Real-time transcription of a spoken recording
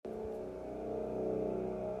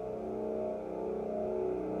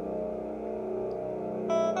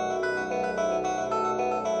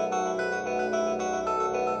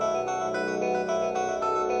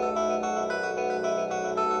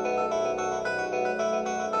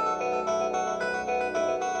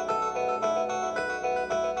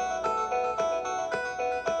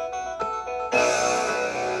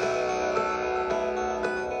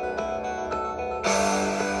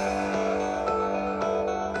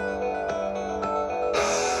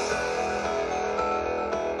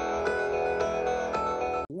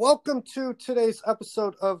Welcome to today's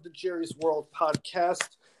episode of the Jerry's World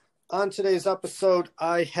podcast. On today's episode,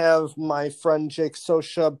 I have my friend Jake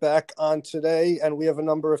Sosha back on today, and we have a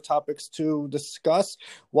number of topics to discuss.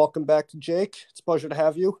 Welcome back to Jake. It's a pleasure to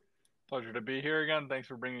have you. Pleasure to be here again. Thanks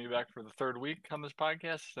for bringing me back for the third week on this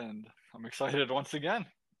podcast, and I'm excited once again.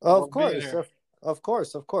 Of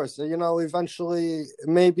course. Eventually,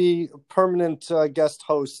 maybe permanent guest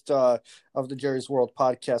host of the Jerry's World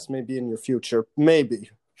podcast, maybe in your future. Maybe.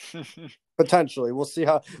 Potentially. We'll see.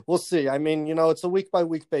 I mean, it's a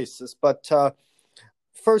week-by-week basis. But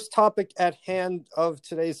first topic at hand of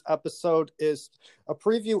today's episode is a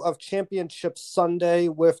preview of Championship Sunday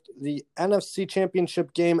with the NFC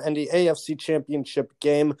Championship game and the AFC Championship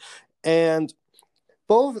game. And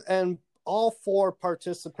all four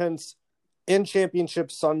participants in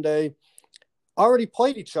Championship Sunday already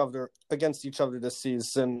played against each other this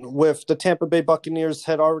season, with the Tampa Bay Buccaneers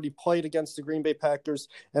had already played against the Green Bay Packers,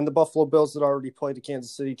 and the Buffalo Bills had already played the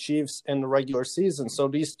Kansas City Chiefs in the regular season. So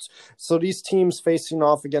these teams facing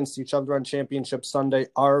off against each other on Championship Sunday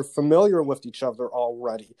are familiar with each other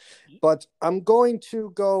already. But I'm going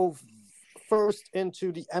to go first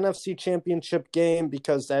into the NFC Championship game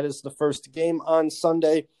because that is the first game on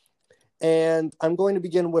Sunday. And I'm going to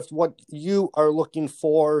begin with what you are looking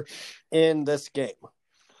for in this game.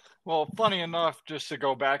 Well, funny enough, just to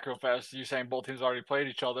go back real fast, you saying both teams already played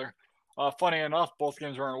each other. Funny enough, both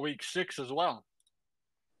games were in week 6 as well.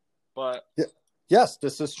 But yes,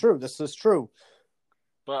 this is true.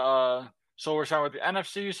 But so we're starting with the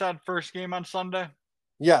NFC. You said first game on Sunday.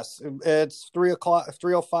 Yes, it's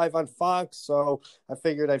 3:05 on Fox. So I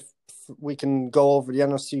figured we can go over the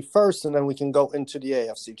NFC first, and then we can go into the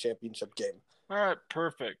AFC Championship game. All right,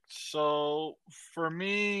 perfect. So for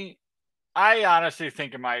me, I honestly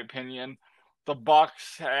think, in my opinion, the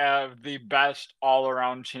Bucs have the best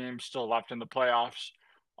all-around team still left in the playoffs.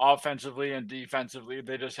 Offensively and defensively,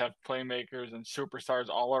 they just have playmakers and superstars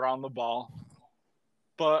all around the ball.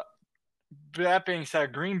 But that being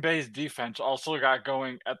said, Green Bay's defense also got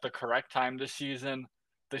going at the correct time this season.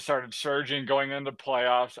 They started surging going into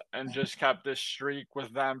playoffs and just kept this streak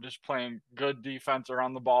with them just playing good defense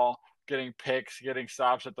around the ball, getting picks, getting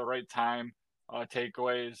stops at the right time,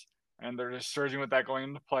 takeaways, and they're just surging with that going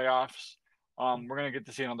into playoffs. We're going to get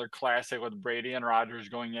to see another classic with Brady and Rodgers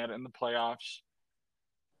going at it in the playoffs.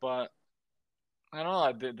 But I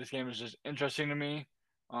don't know, this game is just interesting to me.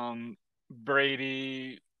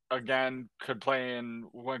 Brady, again, could play and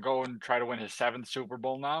go and try to win his 7th Super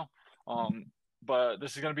Bowl now. But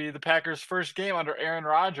this is going to be the Packers' first game under Aaron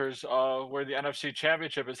Rodgers, where the NFC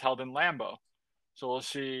Championship is held in Lambeau. So we'll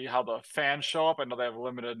see how the fans show up. I know they have a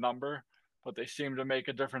limited number, but they seemed to make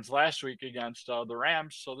a difference last week against the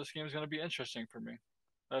Rams. So this game is going to be interesting for me.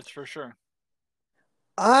 That's for sure.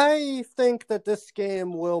 I think that this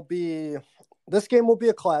game will be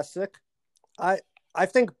a classic. I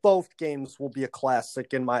think both games will be a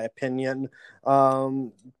classic, in my opinion.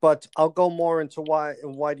 But I'll go more into why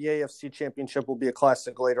the AFC Championship will be a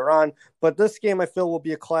classic later on. But this game, I feel, will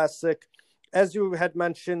be a classic. As you had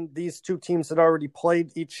mentioned, these two teams had already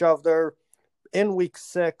played each other in Week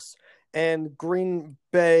 6, and Green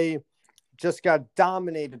Bay just got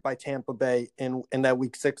dominated by Tampa Bay in that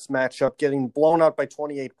Week 6 matchup, getting blown out by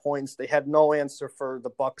 28 points. They had no answer for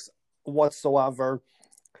the Bucs whatsoever.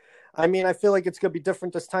 I mean, I feel like it's going to be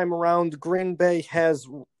different this time around. Green Bay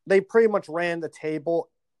they pretty much ran the table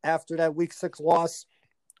after that Week 6 loss.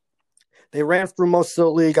 They ran through most of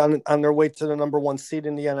the league on their way to the number 1 seed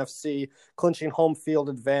in the NFC, clinching home field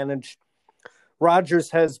advantage. Rodgers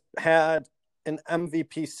has had an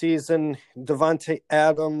MVP season. Davante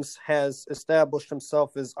Adams has established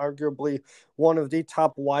himself as arguably one of the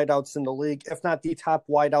top wideouts in the league, if not the top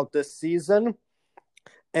wideout this season.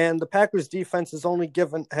 And the Packers defense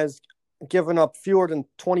has given up fewer than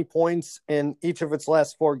 20 points in each of its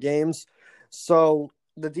last 4 games. So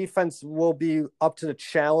the defense will be up to the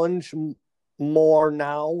challenge more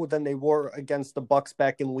now than they were against the Bucs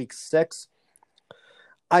back in Week 6.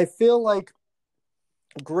 I feel like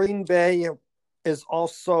Green Bay is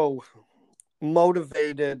also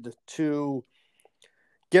motivated to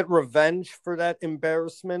get revenge for that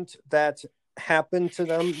embarrassment that happened to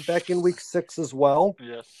them back in Week 6 as well.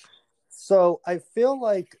 Yes. So I feel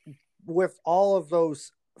like with all of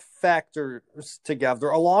those factors together,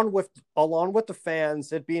 along with the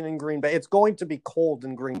fans, it being in Green Bay, it's going to be cold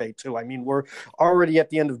in Green Bay too. I mean, we're already at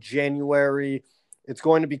the end of January. It's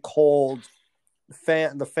going to be cold.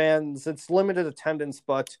 The fans, it's limited attendance,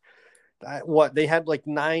 but they had like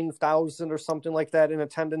 9,000 or something like that in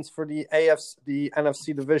attendance for the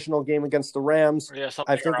NFC divisional game against the Rams. Yeah,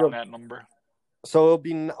 something around that number. So it'll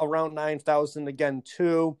be around 9,000 again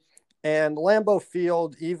too. And Lambeau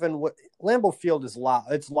Field, Lambeau Field is loud.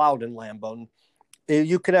 It's loud in Lambeau.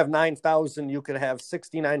 You could have 9,000. You could have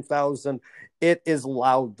 69,000. It is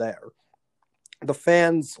loud there. The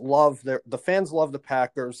fans love the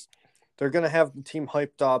Packers. They're going to have the team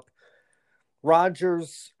hyped up.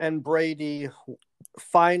 Rodgers and Brady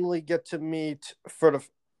finally get to meet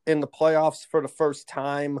in the playoffs for the first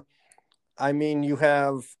time. I mean, you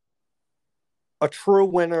have a true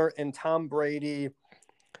winner in Tom Brady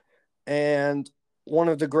and one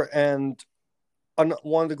of the greatest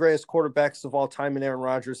quarterbacks of all time in Aaron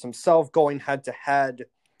Rodgers himself going head to head.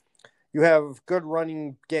 You have great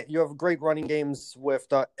running games with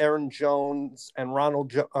Aaron Jones and Ronald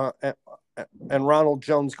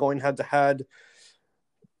Jones going head to head.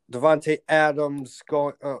 Devontae Adams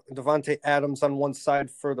on one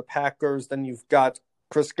side for the Packers. Then you've got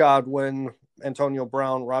Chris Godwin, Antonio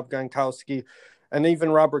Brown, Rob Gronkowski, and even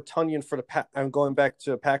Robert Tonyan I'm going back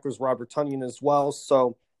to Packers Robert Tonyan as well.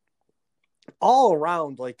 So all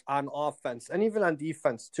around, like on offense and even on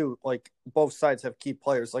defense too, like both sides have key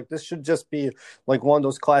players. Like this should just be like one of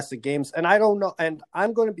those classic games. And I don't know, and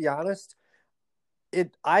I'm going to be honest,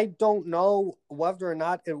 I don't know whether or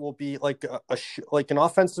not it will be like like an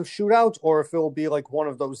offensive shootout or if it will be like one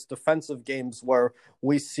of those defensive games where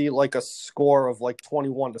we see like a score of like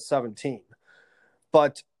 21-17.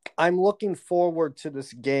 But I'm looking forward to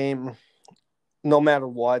this game no matter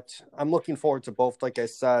what. I'm looking forward to both, like I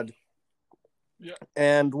said. Yeah.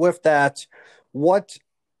 And with that, what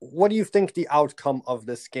do you think the outcome of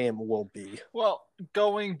this game will be? Well,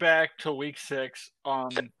 going back to week 6,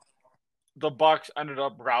 the Bucks ended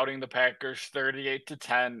up routing the Packers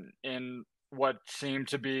 38-10 in what seemed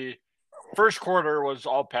to be first quarter was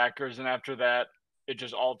all Packers, and after that it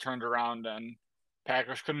just all turned around and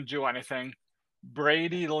Packers couldn't do anything.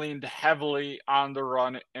 Brady leaned heavily on the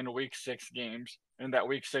run in that week 6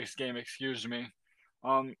 game, excuse me.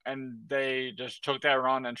 And they just took that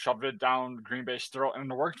run and shoved it down Green Bay's throat,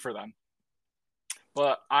 and it worked for them.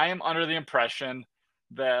 But I am under the impression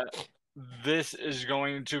that this is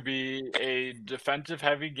going to be a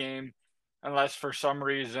defensive-heavy game, unless for some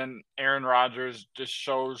reason Aaron Rodgers just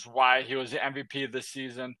shows why he was the MVP this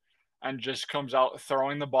season and just comes out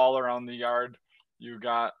throwing the ball around the yard. You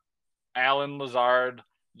got Allen Lazard,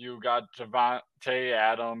 you got Devontae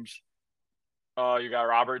Adams, you got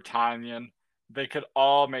Robert Tonyan. They could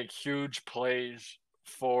all make huge plays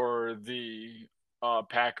for the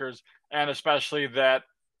Packers, and especially that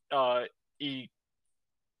I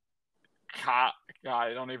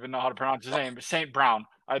don't even know how to pronounce his name, but St. Brown.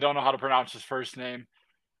 I don't know how to pronounce his first name,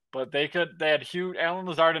 but they had huge. Allen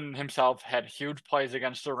Lazard and himself had huge plays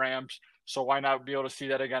against the Rams, so why not be able to see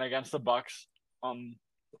that again against the Bucks?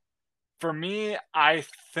 For me, I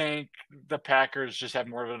think the Packers just have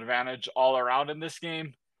more of an advantage all around in this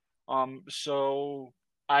game. So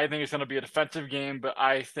I think it's going to be a defensive game, but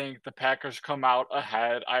I think the Packers come out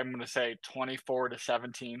ahead. I'm going to say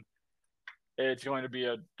 24-17. It's going to be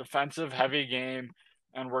a defensive heavy game,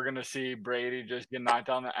 and we're going to see Brady just get knocked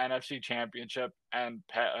down the NFC Championship, and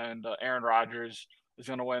Aaron Rodgers is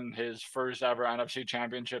going to win his first ever NFC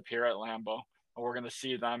Championship here at Lambeau, and we're going to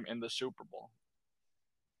see them in the Super Bowl.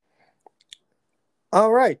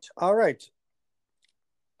 All right.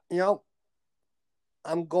 You know,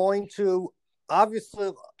 I'm going to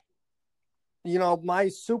obviously, my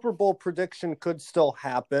Super Bowl prediction could still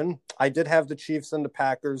happen. I did have the Chiefs and the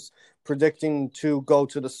Packers predicting to go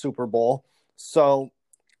to the Super Bowl. So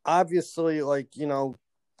obviously,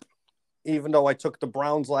 even though I took the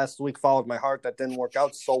Browns last week, followed my heart, that didn't work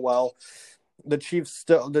out so well. The Chiefs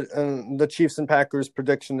and Packers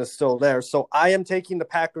prediction is still there. So I am taking the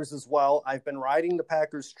Packers as well. I've been riding the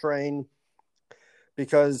Packers train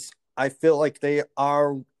because I feel like they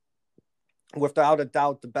are, without a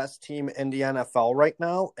doubt, the best team in the NFL right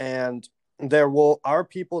now. And there are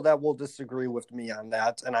people that will disagree with me on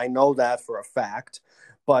that. And I know that for a fact.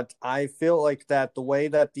 But I feel like that the way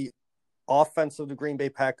that the offense of the Green Bay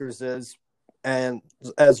Packers is, and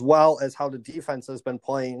as well as how the defense has been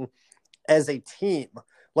playing as a team,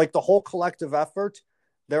 like the whole collective effort,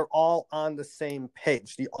 they're all on the same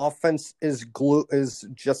page. The offense is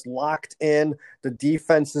just locked in. The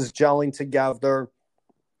defense is gelling together.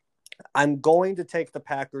 I'm going to take the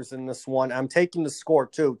Packers in this one. I'm taking the score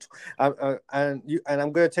too, and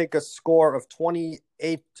I'm going to take a score of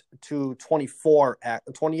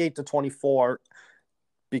 28-24,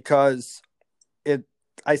 because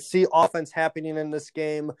I see offense happening in this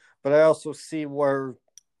game, but I also see where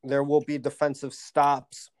there will be defensive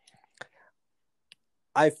stops.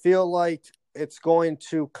 I feel like it's going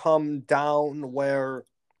to come down where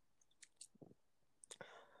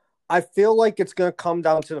I feel like it's going to come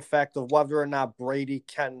down to the fact of whether or not Brady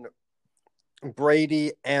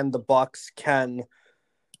and the Bucks can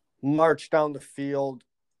march down the field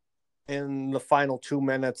in the final 2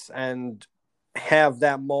 minutes and have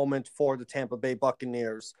that moment for the Tampa Bay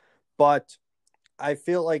Buccaneers. But I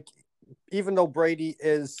feel like even though Brady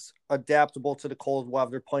is adaptable to the cold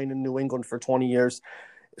weather, playing in New England for 20 years,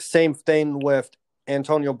 same thing with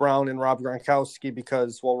Antonio Brown and Rob Gronkowski,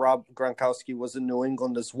 because, well, Rob Gronkowski was in New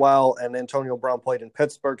England as well, and Antonio Brown played in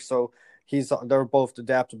Pittsburgh, so they're both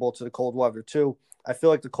adaptable to the cold weather too. I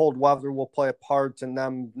feel like the cold weather will play a part in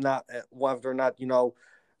them, not whether or not,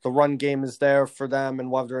 the run game is there for them and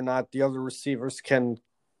whether or not the other receivers can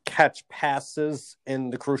catch passes in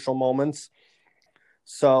the crucial moments.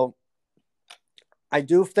 So I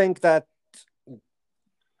do think that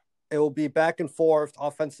it will be back and forth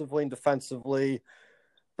offensively and defensively.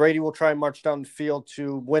 Brady will try and march down the field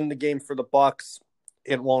to win the game for the Bucks.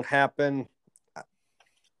 It won't happen.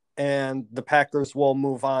 And the Packers will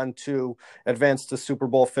move on to advance to Super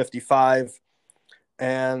Bowl 55.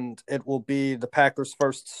 And it will be the Packers'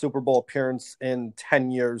 first Super Bowl appearance in 10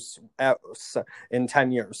 years.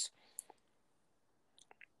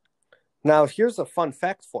 Now, here's a fun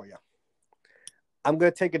fact for you. I'm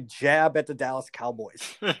going to take a jab at the Dallas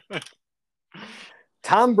Cowboys.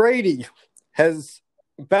 Tom Brady has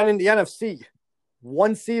been in the NFC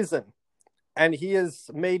one season, and he has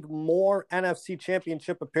made more NFC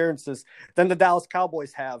championship appearances than the Dallas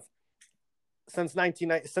Cowboys have since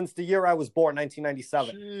the year I was born,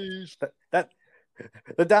 1997.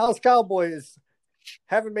 The Dallas Cowboys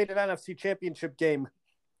haven't made an NFC championship game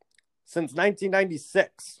since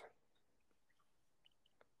 1996.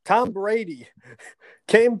 Tom Brady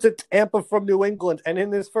came to Tampa from New England, and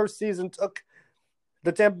in his first season took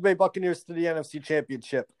the Tampa Bay Buccaneers to the NFC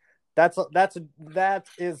Championship. That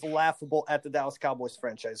is laughable at the Dallas Cowboys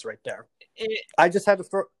franchise right there. I had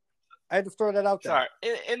to throw that out there.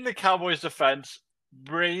 Sorry, in the Cowboys' defense,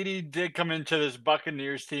 Brady did come into this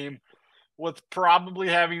Buccaneers team with probably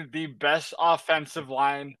having the best offensive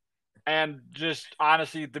line and just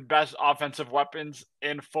honestly the best offensive weapons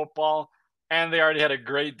in football. And they already had a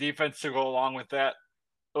great defense to go along with that.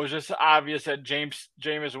 It was just obvious that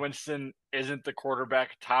Jameis Winston isn't the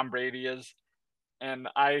quarterback Tom Brady is. And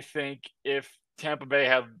I think if Tampa Bay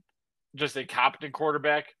had just a competent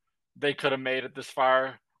quarterback, they could have made it this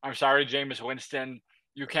far. I'm sorry, Jameis Winston.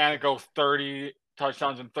 You can't go 30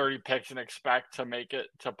 touchdowns and 30 picks and expect to make it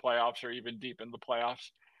to playoffs or even deep in the playoffs.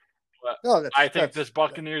 But I think this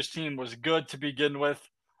Buccaneers team was good to begin with.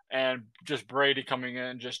 And just Brady coming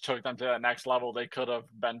in just took them to that next level they could have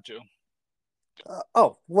been to.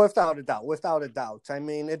 Without a doubt. I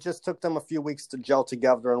mean, it just took them a few weeks to gel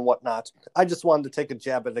together and whatnot. I just wanted to take a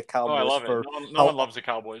jab at the Cowboys. I love it. No one loves the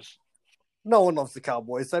Cowboys. No one loves the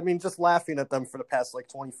Cowboys. I mean, just laughing at them for the past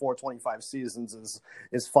 24, 25 seasons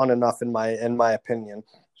is fun enough in my opinion.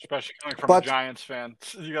 Especially coming from a Giants fan.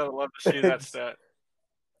 You got to love to see that stat.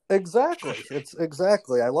 Exactly.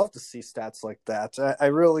 I love to see stats like that. I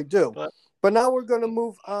really do. But now we're going to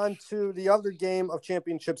move on to the other game of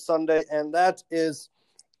Championship Sunday, and that is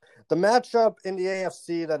the matchup in the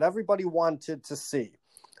AFC that everybody wanted to see.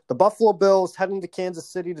 The Buffalo Bills heading to Kansas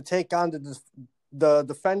City to take on the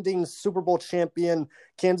defending Super Bowl champion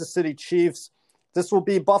Kansas City Chiefs. This will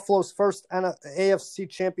be Buffalo's first AFC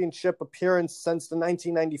Championship appearance since the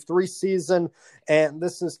 1993 season, and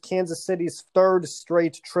this is Kansas City's third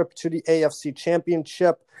straight trip to the AFC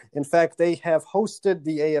Championship. In fact, they have hosted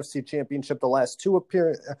the AFC Championship the last two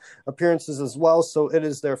appearances as well, so it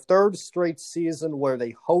is their third straight season where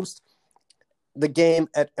they host the game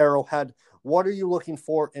at Arrowhead. What are you looking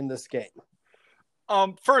for in this game?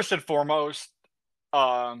 First and foremost,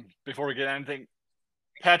 before we get anything,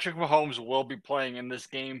 Patrick Mahomes will be playing in this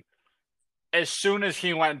game. As soon as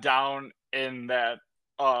he went down in that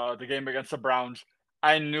the game against the Browns,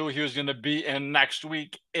 I knew he was going to be in next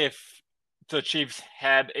week if the Chiefs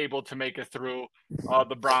had able to make it through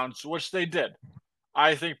the Browns, which they did.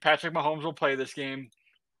 I think Patrick Mahomes will play this game,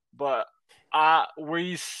 but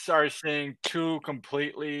we are seeing two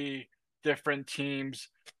completely different teams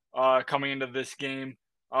coming into this game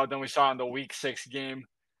than we saw in the Week 6 game.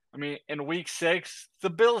 I mean, in Week 6, the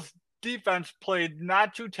Bills' defense played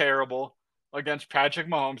not too terrible against Patrick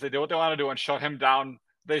Mahomes. They did what they want to do and shut him down.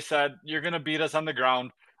 They said, you're going to beat us on the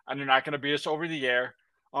ground, and you're not going to beat us over the air.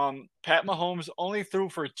 Pat Mahomes only threw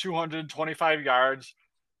for 225 yards,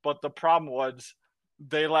 but the problem was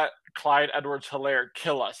they let Clyde Edwards-Helaire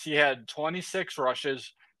kill us. He had 26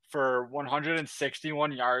 rushes for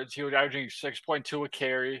 161 yards. He was averaging 6.2 a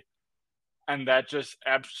carry, and that just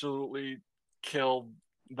absolutely killed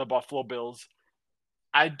the Buffalo Bills.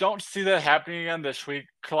 I don't see that happening again this week.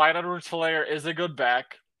 Clyde Edwards-Helaire is a good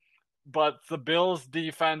back, but the Bills'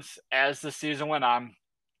 defense, as the season went on,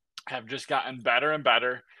 have just gotten better and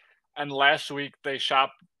better. And last week they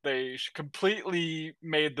completely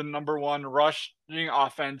made the number one rushing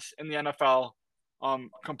offense in the NFL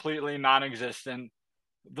completely non-existent.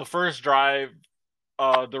 The first drive,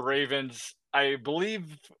 the Ravens, I believe,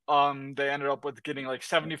 they ended up with getting like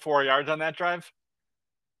 74 yards on that drive,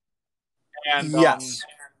 and Yes.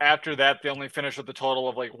 after that they only finished with a total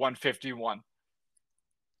of like 151.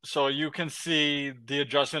 So you can see the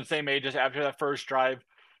adjustments they made just after that first drive.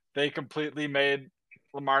 They completely made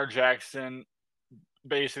Lamar Jackson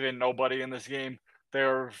basically nobody in this game. They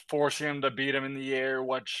were forcing him to beat him in the air,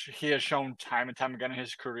 which he has shown time and time again in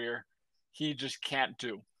his career. He just can't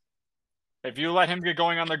do. If you let him get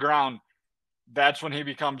going on the ground, that's when he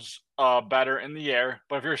becomes better in the air.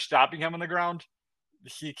 But if you're stopping him on the ground,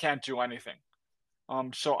 he can't do anything.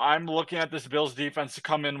 So I'm looking at this Bills defense to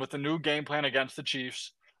come in with a new game plan against the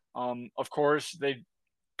Chiefs. Of course, they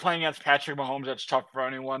playing against Patrick Mahomes. That's tough for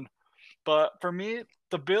anyone. But for me,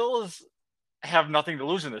 the Bills have nothing to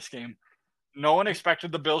lose in this game. No one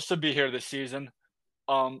expected the Bills to be here this season.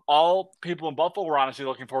 All people in Buffalo were honestly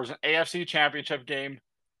looking for was an AFC Championship game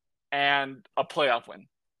and a playoff win.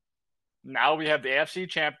 Now we have the the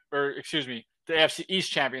AFC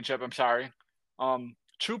East Championship. I'm sorry,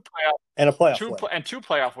 two playoff And a playoff win. Two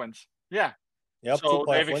playoff wins. Yeah. Yep. So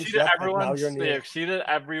they've exceeded Yep. everyone's. They exceeded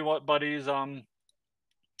everybody's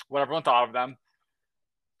what everyone thought of them.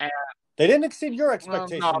 And they didn't exceed your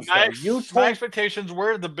expectations. No, my expectations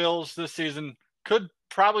were the Bills this season could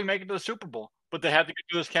probably make it to the Super Bowl, but they had to get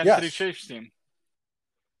to this Kansas City Chiefs team.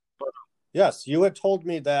 Yes, you had told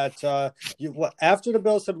me that after the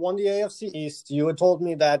Bills had won the AFC East, you had told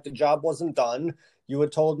me that the job wasn't done. You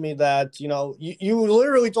had told me that, you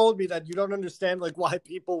literally told me that you don't understand like why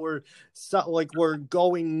people were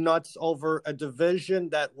going nuts over a division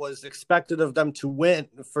that was expected of them to win,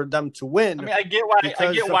 for them to win. I mean, I get why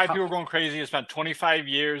people are going crazy. It's been 25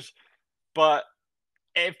 years, but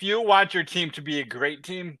if you want your team to be a great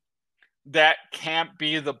team, that can't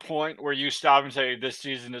be the point where you stop and say this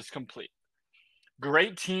season is complete.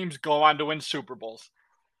 Great teams go on to win Super Bowls.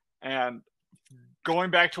 And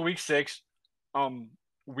going back to week 6,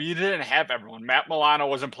 we didn't have everyone. Matt Milano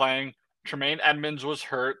wasn't playing. Tremaine Edmonds was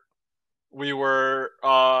hurt. We were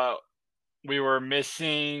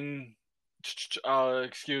missing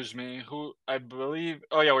who I believe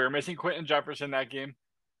we were missing Quentin Jefferson that game.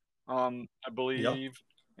 I believe. Yep.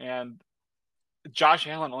 And Josh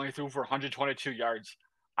Allen only threw for 122 yards.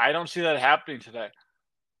 I don't see that happening today.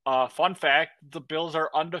 Fun fact, the Bills are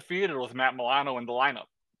undefeated with Matt Milano in the lineup.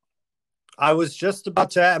 I was just about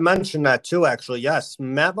to mention that too, actually. Yes, with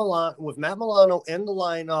Matt Milano in the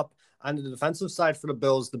lineup on the defensive side for the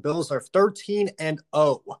Bills are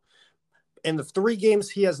 13-0. In the 3 games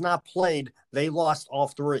he has not played, they lost all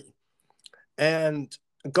 3. And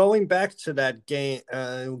going back to that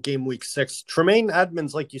game week 6, Tremaine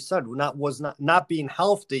Edmonds, like you said, not being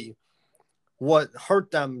healthy, what hurt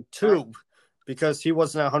them too. Because he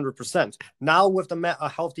wasn't 100%. Now with a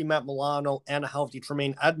healthy Matt Milano and a healthy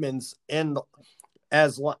Tremaine Edmonds in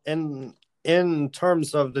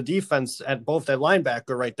terms of the defense at both that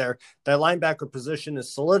linebacker right there, that linebacker position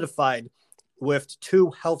is solidified with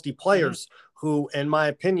 2 healthy players who, in my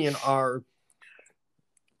opinion, are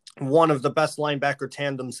one of the best linebacker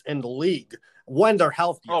tandems in the league when they're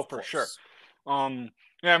healthy. Oh, for sure. I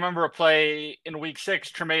remember a play in week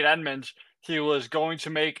 6, Tremaine Edmonds. He was going to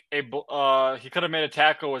make he could have made a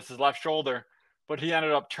tackle with his left shoulder, but he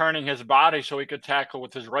ended up turning his body so he could tackle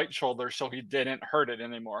with his right shoulder so he didn't hurt it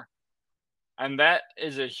anymore. And that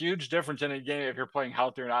is a huge difference in a game if you're playing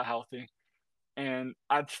healthy or not healthy. And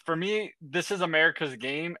for me, this is America's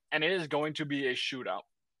game, and it is going to be a shootout.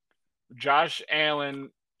 Josh Allen,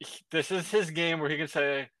 this is his game where he can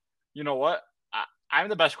say, you know what? I'm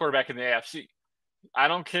the best quarterback in the AFC. I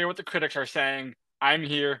don't care what the critics are saying. I'm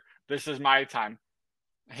here. This is my time.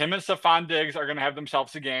 Him and Stefon Diggs are going to have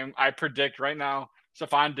themselves a game. I predict right now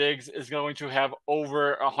Stefon Diggs is going to have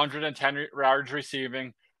over 110 yards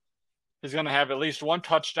receiving. He's going to have at least 1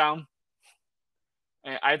 touchdown.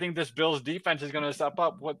 And I think this Bills defense is going to step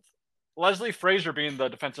up. With Leslie Frazier being the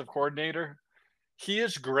defensive coordinator, he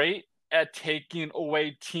is great at taking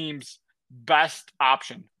away teams' best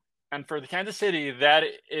option. And for the Kansas City, that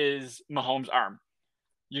is Mahomes' arm.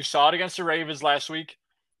 You saw it against the Ravens last week.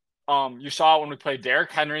 You saw it when we played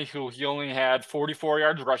Derrick Henry, who he only had 44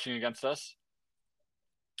 yards rushing against us.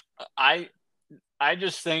 I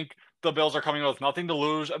just think the Bills are coming with nothing to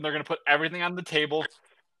lose, and they're going to put everything on the table,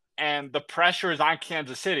 and the pressure is on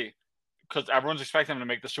Kansas City. because everyone's expecting him to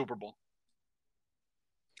make the Super Bowl.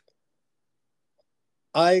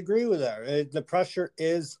 I agree with that. The pressure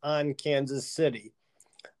is on Kansas City.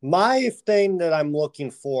 My thing that I'm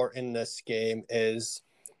looking for in this game is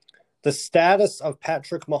the status of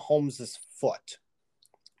Patrick Mahomes' foot,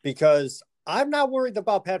 because I'm not worried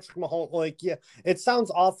about Patrick Mahomes. Like, yeah, it sounds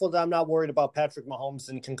awful that I'm not worried about Patrick Mahomes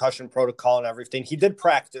and concussion protocol and everything. He did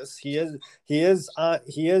practice. He is on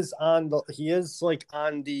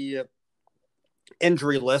the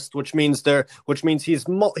injury list, which means he's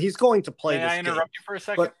going to play May this I interrupt game. you for a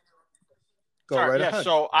second? But go right ahead.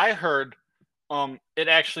 So I heard it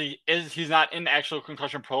actually is he's not in actual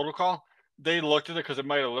concussion protocol. They looked at it because it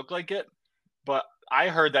might have looked like it, but I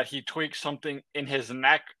heard that he tweaked something in his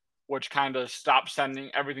neck, which kind of stopped sending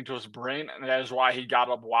everything to his brain, and that is why he got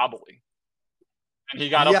up wobbly. And he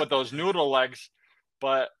got up with those noodle legs.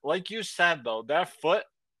 But like you said, though, that foot,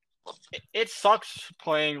 it sucks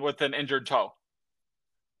playing with an injured toe.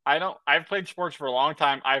 I've played sports for a long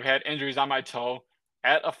time. I've had injuries on my toe.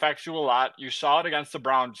 That affects you a lot. You saw it against the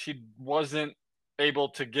Browns. He wasn't able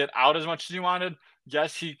to get out as much as he wanted.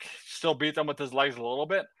 Yes, he still beat them with his legs a little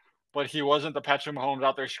bit, but he wasn't the Patrick Mahomes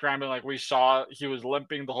out there scrambling like we saw. He was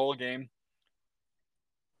limping the whole game.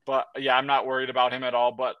 But yeah, I'm not worried about him at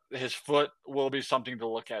all, but his foot will be something to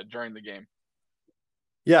look at during the game.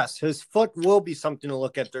 Yes, his foot will be something to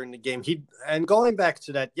look at during the game. And going back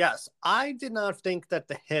to that, yes, I did not think that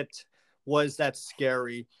the hit was that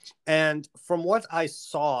scary. And from what I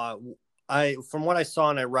saw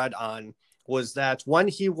and I read on was that when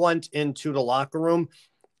he went into the locker room,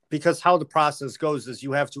 because how the process goes is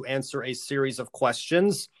you have to answer a series of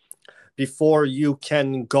questions before you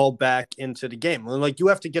can go back into the game. Like, you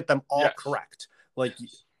have to get them all correct. Like,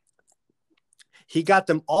 he got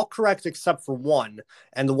them all correct except for one.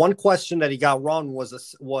 And the one question that he got wrong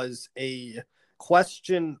was a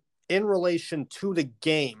question in relation to the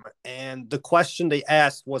game. And the question they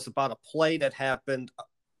asked was about a play that happened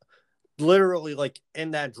literally like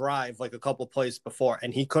in that drive, like a couple plays before,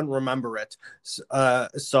 and he couldn't remember it.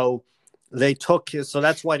 So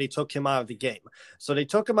that's why they took him out of the game. So they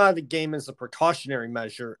took him out of the game as a precautionary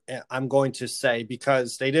measure, I'm going to say,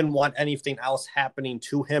 because they didn't want anything else happening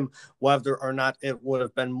to him, whether or not it would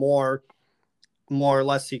have been more or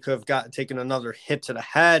less he could have taken another hit to the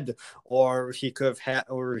head, or he could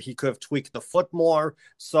have tweaked the foot more.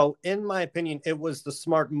 So in my opinion, it was the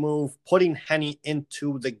smart move putting Henne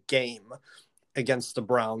into the game against the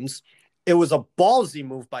Browns. It was a ballsy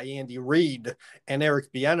move by Andy Reid and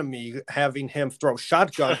Eric Bieniemy, having him throw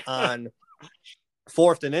shotgun on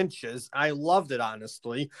 4th and inches. I loved it,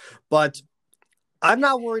 honestly. But I'm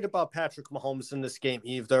not worried about Patrick Mahomes in this game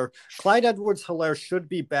either. Clyde Edwards-Helaire should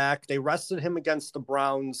be back. They rested him against the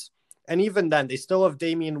Browns. And even then, they still have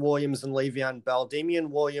Damian Williams and Le'Veon Bell.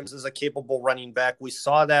 Damian Williams is a capable running back. We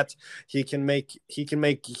saw that he can make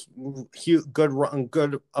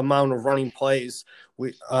good amount of running plays.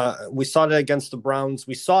 We saw that against the Browns.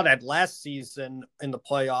 We saw that last season in the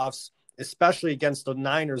playoffs, especially against the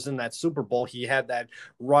Niners in that Super Bowl. He had that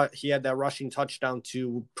rushing touchdown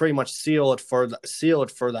to pretty much seal it for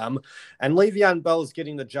them. And Le'Veon Bell is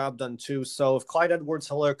getting the job done too. So if Clyde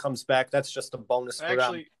Edwards-Helaire comes back, that's just a bonus for them.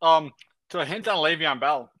 Actually, to hint on Le'Veon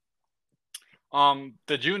Bell,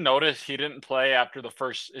 did you notice he didn't play after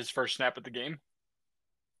his first snap at the game?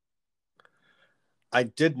 I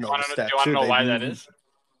did notice that too. Do you want to know why that is?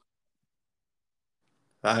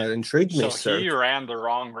 Intrigued me, sir. So he ran the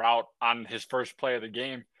wrong route on his first play of the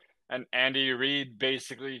game. And Andy Reid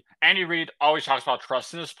always talks about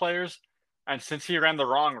trusting his players. And since he ran the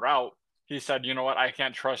wrong route, he said, you know what, I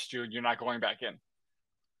can't trust you. You're not going back in.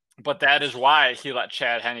 But that is why he let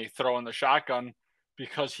Chad Henne throw in the shotgun,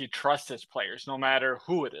 because he trusts his players, no matter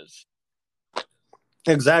who it is.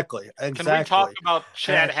 Exactly. Can we talk about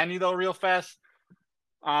Chad Henne, though, real fast?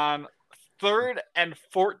 On 3rd and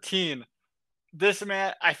 14, this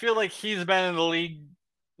man, I feel like he's been in the league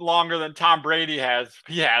longer than Tom Brady has.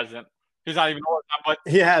 He hasn't. He's not even old enough,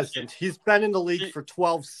 but he hasn't. He's been in the league for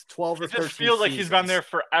 12 or 13 seasons. It feels like he's been there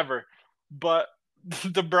forever. But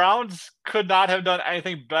the Browns could not have done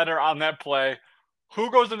anything better on that play.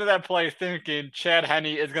 Who goes into that play thinking Chad Henne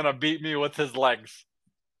is going to beat me with his legs?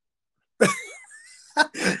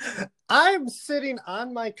 I'm sitting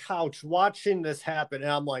on my couch watching this happen,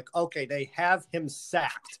 and I'm like, okay, they have him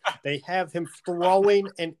sacked. They have him throwing,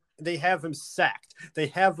 and they have him sacked. They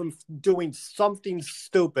have him doing something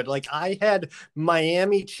stupid. Like, I had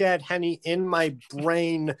Miami Chad Henne in my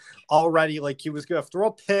brain already. Like, he was going to throw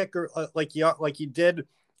a pick, or like he did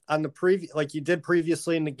on the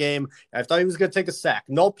previously in the game. I thought he was going to take a sack.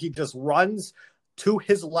 Nope, he just runs to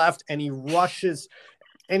his left, and he rushes,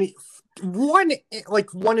 and one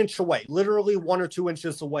inch away, literally 1 or 2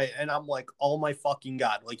 inches away, and I'm like, oh my fucking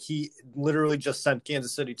god! Like he literally just sent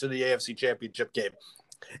Kansas City to the AFC Championship game.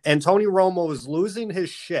 And Tony Romo is losing his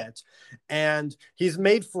shit, and he's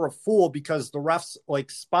made for a fool because the refs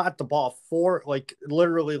like spot the ball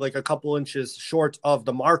literally like a couple inches short of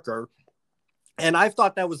the marker. And I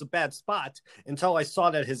thought that was a bad spot until I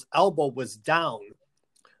saw that his elbow was down,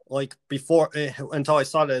 until I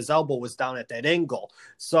saw that his elbow was down at that angle.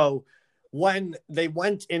 So when they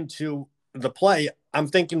went into the play, I'm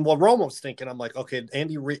thinking what Romo's thinking. I'm like, okay,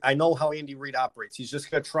 Andy Reid, I know how Andy Reid operates. He's just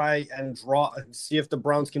going to try and see if the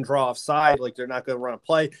Browns can draw offside. Like they're not going to run a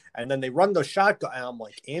play. And then they run the shotgun. And I'm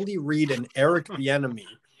like, Andy Reid and Eric Bieniemy.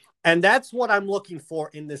 And that's what I'm looking for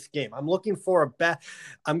in this game. I'm looking for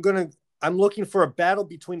I'm looking for a battle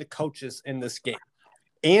between the coaches in this game.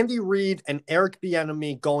 Andy Reid and Eric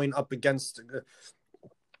Bieniemy going up against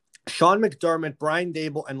Sean McDermott, Brian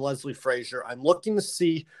Daboll, and Leslie Frazier. I'm looking to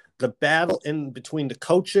see the battle in between the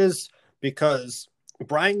coaches because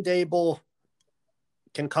Brian Daboll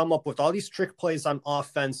can come up with all these trick plays on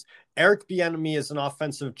offense. Eric Bieniemy is an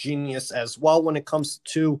offensive genius as well when it comes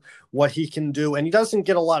to what he can do, and he doesn't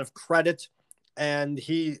get a lot of credit, and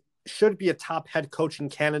he should be a top head coaching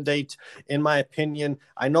candidate, in my opinion.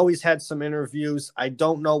 I know he's had some interviews. I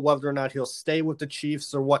don't know whether or not he'll stay with the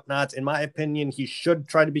Chiefs or whatnot. In my opinion, he should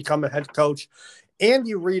try to become a head coach.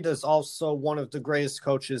 Andy Reid is also one of the greatest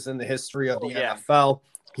coaches in the history of the NFL.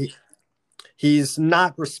 He's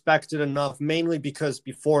not respected enough, mainly because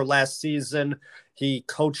before last season, he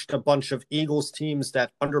coached a bunch of Eagles teams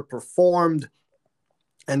that underperformed.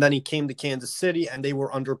 And then he came to Kansas City, and they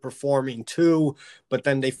were underperforming too. But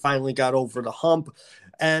then they finally got over the hump.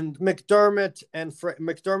 And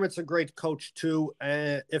McDermott's a great coach too.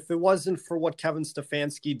 If it wasn't for what Kevin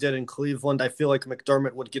Stefanski did in Cleveland, I feel like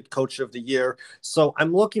McDermott would get Coach of the Year. So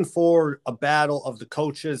I'm looking for a battle of the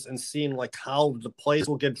coaches and seeing like how the plays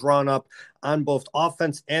will get drawn up on both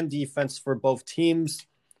offense and defense for both teams,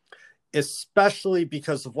 especially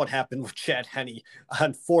because of what happened with Chad Henne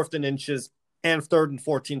on 4th and inches and 3rd and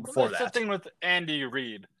 14 before that. That's the thing with Andy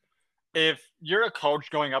Reid. If you're a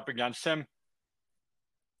coach going up against him,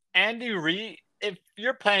 Andy Reid, if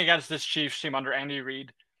you're playing against this Chiefs team under Andy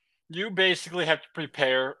Reid, you basically have to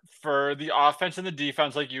prepare for the offense and the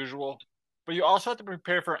defense like usual, but you also have to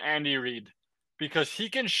prepare for Andy Reid because he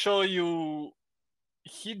doesn't show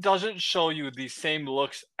you the same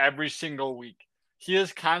looks every single week. He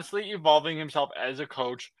is constantly evolving himself as a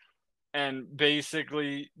coach. And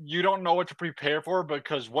basically, you don't know what to prepare for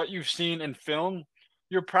because what you've seen in film,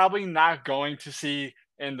 you're probably not going to see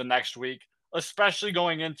in the next week, especially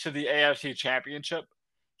going into the AFC Championship.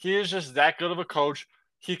 He is just that good of a coach.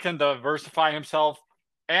 He can diversify himself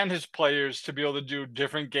and his players to be able to do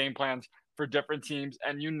different game plans for different teams,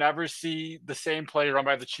 and you never see the same play run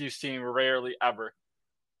by the Chiefs team, rarely ever.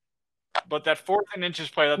 But that 4th and inches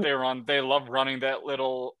play that they run, they love running that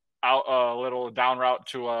little down route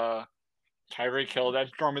to Tyreek Hill.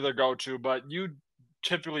 That's normally their go-to, but you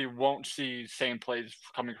typically won't see same plays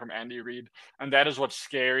coming from Andy Reid, and that is what's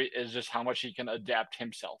scary, is just how much he can adapt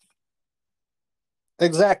himself.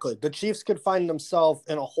 Exactly. The Chiefs could find themselves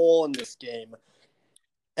in a hole in this game.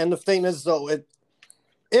 And the thing is, though,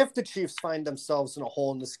 if the Chiefs find themselves in a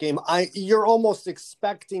hole in this game, you're almost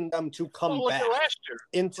expecting them to come back last year.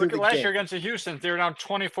 into the game. Last year against the Houston, they were down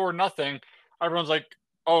 24-0. Everyone's like,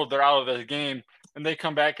 oh, they're out of the game. And they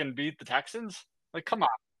come back and beat the Texans? Like, come on.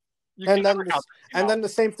 And then the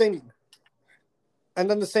same thing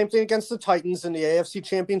against the Titans in the AFC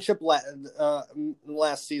Championship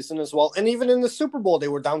last season as well. And even in the Super Bowl, they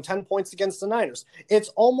were down 10 points against the Niners. It's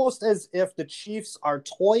almost as if the Chiefs are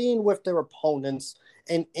toying with their opponents,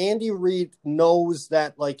 and Andy Reid knows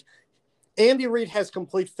that, like, Andy Reid has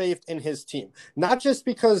complete faith in his team, not just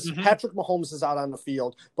because Patrick Mahomes is out on the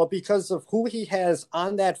field, but because of who he has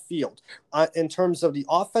on that field in terms of the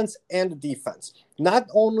offense and the defense. Not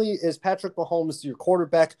only is Patrick Mahomes your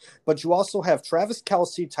quarterback, but you also have Travis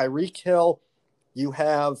Kelce, Tyreek Hill, you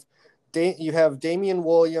have Damian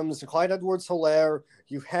Williams, Clyde Edwards-Helaire.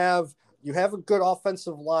 You have a good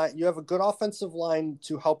offensive line. You have a good offensive line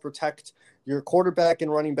to help protect your quarterback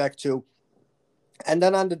and running back too. And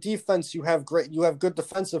then on the defense, you have good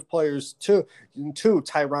defensive players too.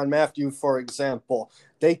 Tyrann Mathieu, for example,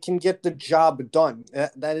 they can get the job done.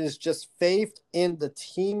 That is just faith in the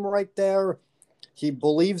team right there. He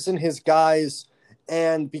believes in his guys,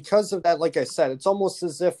 and because of that, like I said, it's almost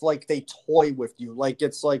as if like they toy with you. Like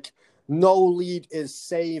it's like no lead is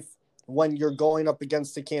safe when you're going up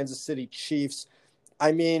against the Kansas City Chiefs.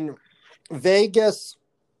 I mean, Vegas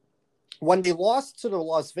when they lost to the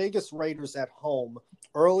Las Vegas Raiders at home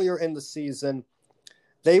earlier in the season,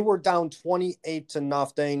 they were down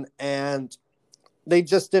 28-0, and they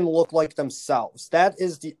just didn't look like themselves. That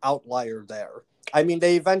is the outlier there. I mean,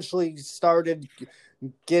 they eventually started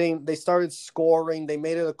scoring. They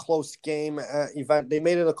made it a close game They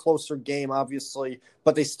made it a closer game, obviously,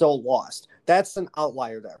 but they still lost. That's an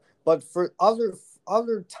outlier there. But for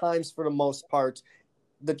other times, for the most part,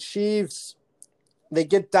 the Chiefs, they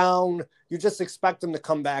get down. You just expect them to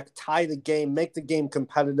come back, tie the game, make the game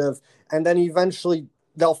competitive, and then eventually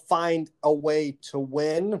they'll find a way to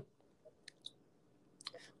win.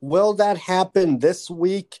 Will that happen this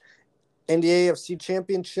week in the AFC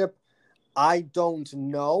Championship? I don't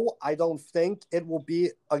know. I don't think it will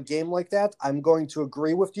be a game like that. I'm going to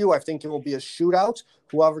agree with you. I think it will be a shootout.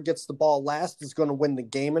 Whoever gets the ball last is going to win the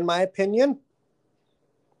game, in my opinion.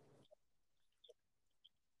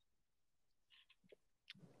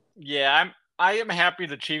 Yeah, I am happy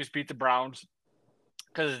the Chiefs beat the Browns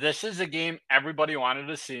because this is a game everybody wanted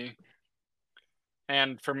to see.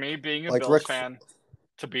 And for me, being a Bills fan,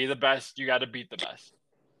 to be the best, you got to beat the best.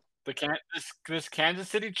 This Kansas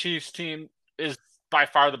City Chiefs team is by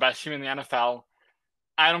far the best team in the NFL.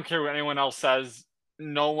 I don't care what anyone else says.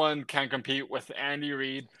 No one can compete with Andy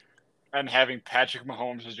Reid and having Patrick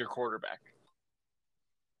Mahomes as your quarterback.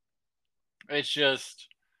 It's just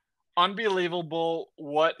unbelievable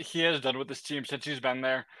what he has done with this team since he's been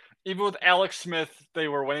there. Even with Alex Smith, they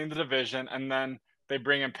were winning the division, and then they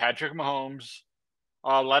bring in Patrick Mahomes,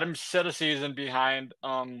 let him sit a season behind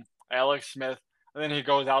Alex Smith, and then he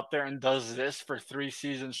goes out there and does this for 3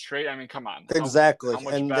 seasons straight. I mean, come on. Exactly. How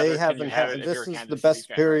much and better they haven't have had this is the best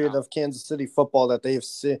period of Kansas City football that they've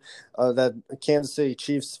seen, that Kansas City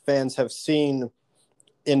Chiefs fans have seen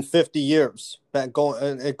in 50 years.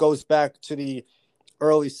 It goes back to the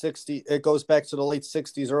early 60s. It goes back to the late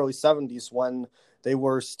 60s, early 70s, when they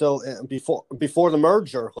were still before the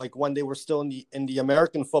merger, like when they were still in the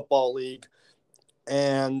American Football League,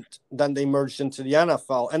 and then they merged into the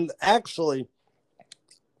NFL. And actually,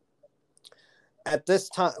 at this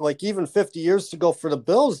time, like even 50 years ago for the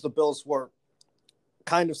Bills were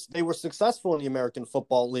they were successful in the American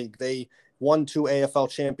Football League. They won 2 AFL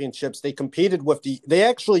championships. They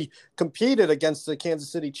actually competed against the Kansas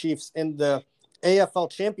City Chiefs in the AFL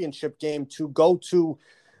championship game to go to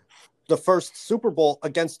the first Super Bowl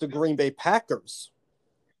against the Green Bay Packers.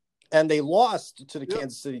 And they lost to the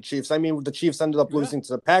Kansas City Chiefs. I mean, the Chiefs ended up losing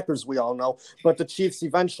to the Packers, we all know, but the Chiefs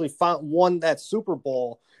eventually won that Super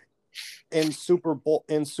Bowl in Super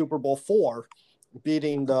Bowl 4,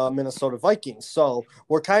 beating the Minnesota Vikings. So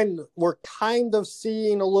we're kind of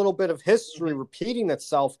seeing a little bit of history repeating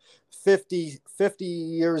itself 50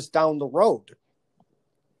 years down the road.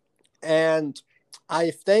 And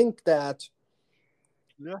I think that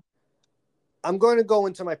I'm going to go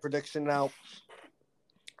into my prediction now.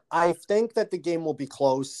 I think that the game will be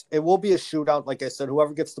close. It will be a shootout. Like I said,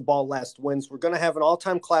 whoever gets the ball last wins. We're going to have an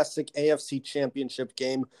all-time classic AFC Championship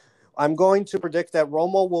game. I'm going to predict that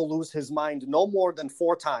Romo will lose his mind no more than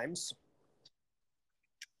 4 times.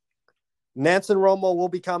 Nance and Romo will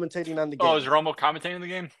be commentating on the game. Oh, is Romo commentating the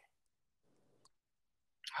game?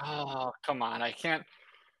 Oh, come on. I can't.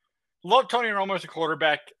 Love Tony Romo as a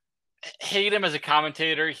quarterback. Hate him as a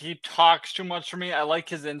commentator. He talks too much for me. I like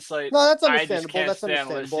his insight. No, that's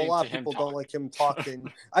understandable. A lot of people don't like him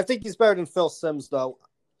talking. I think he's better than Phil Simms, though.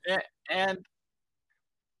 And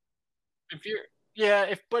if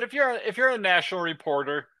you're a national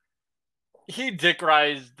reporter, he dick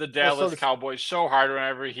rides the Dallas Cowboys so hard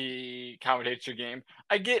whenever he commentates your game.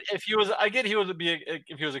 I get if he was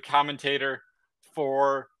a commentator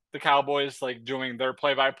for the Cowboys, like doing their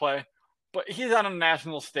play-by-play. But he's on a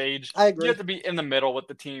national stage. I agree. You have to be in the middle with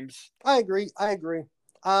the teams. I agree.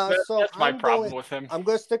 That's my problem with him. I'm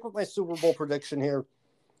going to stick with my Super Bowl prediction here.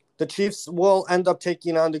 The Chiefs will end up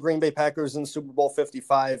taking on the Green Bay Packers in Super Bowl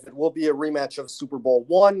 55. It will be a rematch of Super Bowl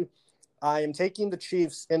 1. I am taking the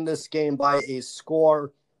Chiefs in this game by a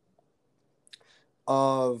score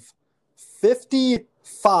of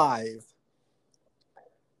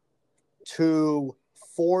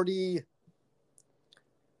 55-40.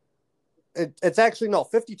 It's actually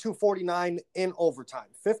 52-49 in overtime.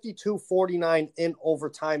 52-49 in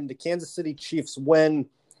overtime. The Kansas City Chiefs win.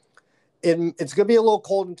 It's going to be a little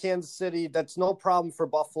cold in Kansas City. That's no problem for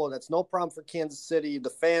Buffalo. That's no problem for Kansas City. The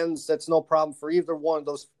fans, that's no problem for either one of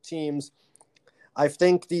those teams. I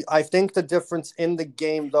think the difference in the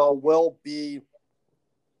game, though, will be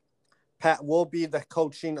the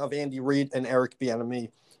coaching of Andy Reid and Eric Bieniemy.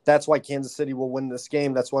 That's why Kansas City will win this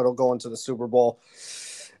game. That's why it'll go into the Super Bowl.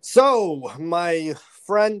 So my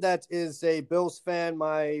friend that is a Bills fan,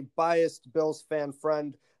 my biased Bills fan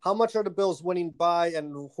friend, how much are the Bills winning by,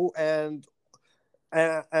 and who and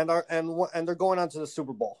they're going on to the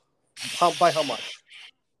Super Bowl? By how much?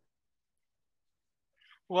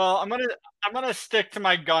 Well, I'm gonna stick to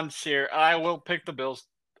my guns here. I will pick the Bills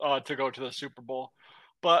to go to the Super Bowl.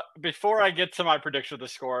 But before I get to my prediction of the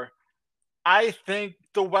score, I think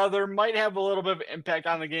the weather might have a little bit of impact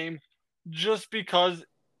on the game, just because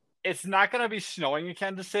it's not going to be snowing in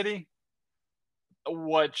Kansas City,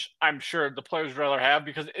 which I'm sure the players would rather have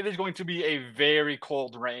because it is going to be a very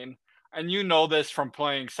cold rain. And you know this from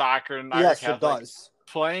playing soccer in Niagara Yes, it Catholic. does.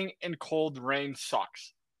 Playing in cold rain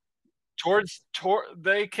sucks.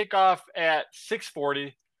 They kick off at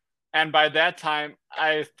 6:40, and by that time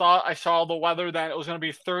I thought I saw the weather that it was going to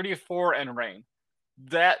be 34 and rain.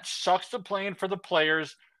 That sucks to playing for the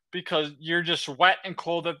players because you're just wet and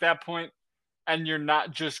cold at that point, and you're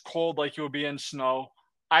not just cold like you would be in snow.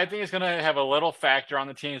 I think it's going to have a little factor on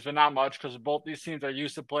the teams, but not much because both these teams are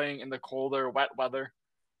used to playing in the colder, wet weather.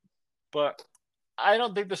 But I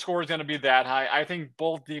don't think the score is going to be that high. I think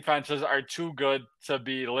both defenses are too good to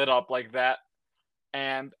be lit up like that.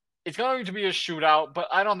 And it's going to be a shootout, but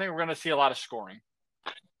I don't think we're going to see a lot of scoring.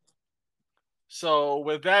 So,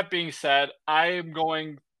 with that being said, I am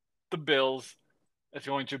going the Bills. It's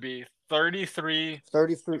going to be 33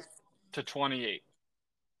 to 28.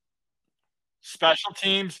 Special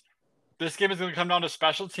teams. This game is going to come down to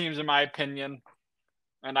special teams, in my opinion.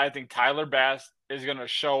 And I think Tyler Bass is going to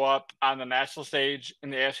show up on the national stage in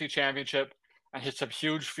the AFC Championship and hit some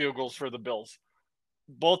huge field goals for the Bills.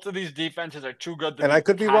 Both of these defenses are too good to and I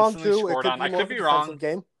could be wrong too. Scored on. I could be wrong,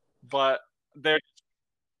 game, but they're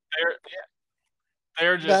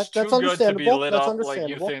just too good to be lit up like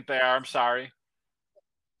you think they are. I'm sorry.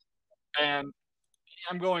 And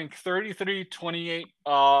I'm going 33-28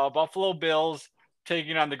 Buffalo Bills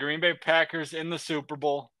taking on the Green Bay Packers in the Super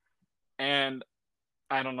Bowl. And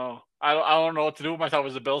I don't know. I don't know what to do with myself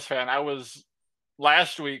as a Bills fan. I was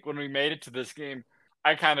last week when we made it to this game.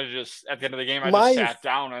 I kind of just at the end of the game I just sat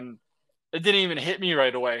down and it didn't even hit me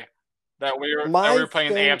right away that we were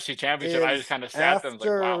playing the AFC Championship. I just kind of sat there and was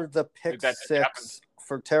like, wow. After the pick six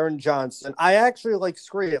for Taron Johnson, I actually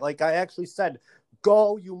screw it. I actually said,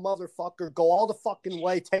 "Go, you motherfucker! Go all the fucking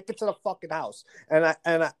way! Take it to the fucking house!" And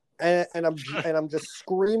I'm just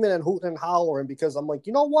screaming and hooting and hollering because I'm like,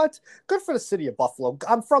 you know what? Good for the city of Buffalo.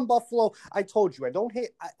 I'm from Buffalo. I told you I don't hate.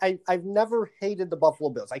 I've never hated the Buffalo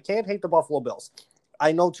Bills. I can't hate the Buffalo Bills.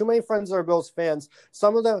 I know too many friends that are Bills fans.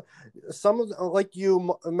 Some of them, like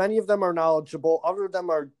you, many of them are knowledgeable. Other of them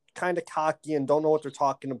are kind of cocky and don't know what they're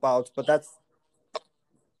talking about. But that's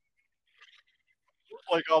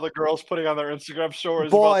like all the girls putting on their Instagram stories.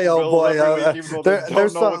 Boy, about the oh boy, week, even though they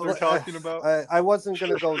don't know what they're talking about. I wasn't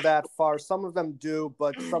going to go that far. Some of them do,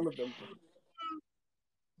 but some of them.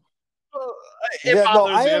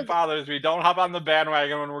 It bothers me. Don't hop on the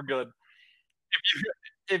bandwagon when we're good.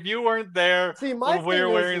 If you weren't there when we were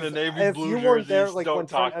wearing the navy blue jerseys, if you weren't there when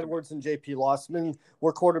Trent Edwards and JP Losman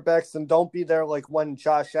were quarterbacks, and don't be there when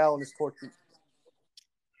Josh Allen is quarterback.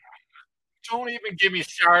 Don't even get me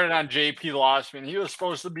started on JP Losman. He was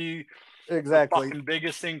supposed to be the fucking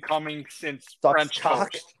biggest thing coming since French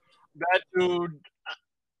toast. That dude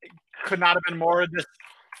could not have been more of this.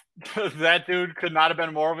 That dude could not have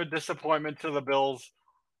been more of a disappointment to the Bills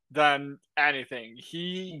than anything.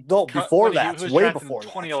 He was way before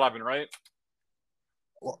 2011, right?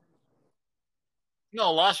 Well,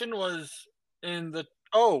 no, Lawson was in the.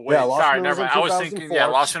 Oh wait, sorry, never mind. I was thinking,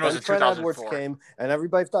 Lawson was in 2004. Trent Edwards came, and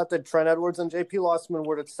everybody thought that Trent Edwards and JP Losman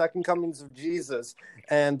were the second comings of Jesus,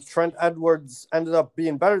 and Trent Edwards ended up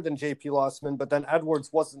being better than JP Losman, but then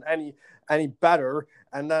Edwards wasn't any better,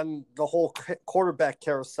 and then the whole quarterback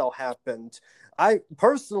carousel happened. I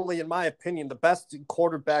personally, in my opinion, the best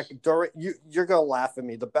quarterback you're gonna laugh at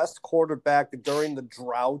me. The best quarterback during the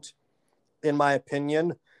drought, in my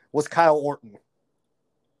opinion, was Kyle Orton.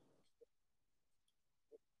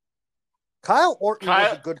 Kyle Orton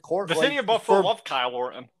was a good quarterback. The city of Buffalo loved Kyle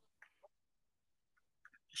Orton.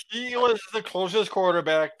 He was the closest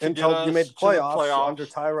quarterback until you made the playoffs under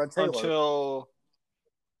Tyrod Taylor. Until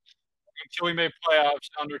we made playoffs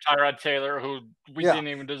under Tyrod Taylor, who we didn't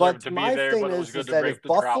even deserve to be there, but it was good to break the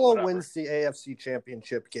drought. If Buffalo wins the AFC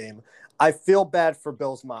Championship game, I feel bad for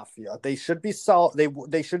Bills Mafia. They should be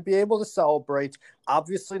they should be able to celebrate.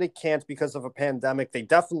 Obviously, they can't because of a pandemic. They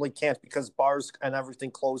definitely can't because bars and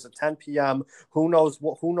everything close at 10 p.m. Who knows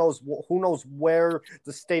where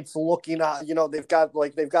the state's looking at? They've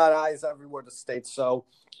got eyes everywhere. The state. So.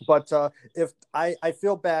 But if I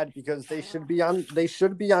feel bad because they should be on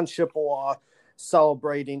Chippewa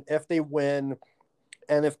celebrating if they win,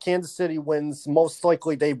 And if Kansas City wins, most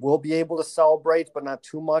likely they will be able to celebrate, but not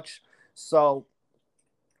too much. So,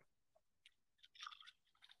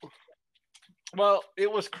 Well,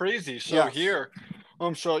 it was crazy. So yes, here,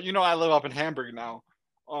 so I live up in Hamburg now.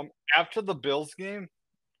 After the Bills game,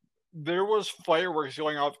 there was fireworks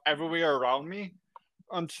going off everywhere around me.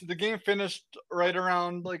 Until the game finished right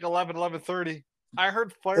around like 11:30. I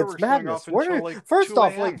heard it's fireworks going madness. off until like First 2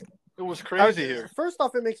 off, a.m. It was crazy here. first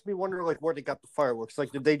off, it makes me wonder like where they got the fireworks.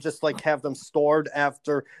 Like, did they just like have them stored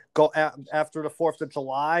after after the 4th of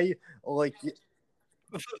July? Like,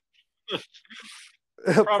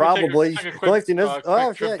 probably. Take a The quick only thing is, quick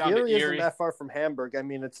oh trip yeah, down to Erie isn't Erie. that far from Hamburg. I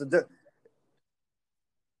mean, Yeah,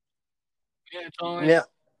 it's only yeah.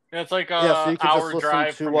 it's like Yeah, so a you could just hour listen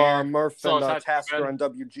drive from to here, Murph so and it's not too Tasker bad. on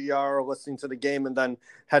WGR, listening to the game, and then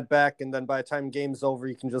head back. And then by the time game's over,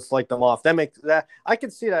 you can just light them off. That makes that I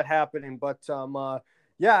could see that happening. But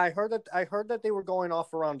yeah, I heard that they were going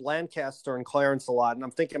off around Lancaster and Clarence a lot, and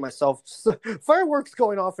I'm thinking to myself, fireworks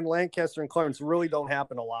going off in Lancaster and Clarence really don't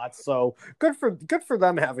happen a lot. So good for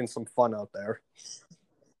them having some fun out there.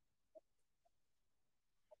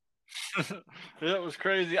 It was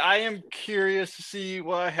crazy. I am curious to see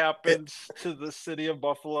what It, happens to the city of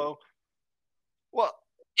Buffalo. Well,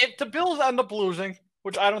 if the Bills end up losing,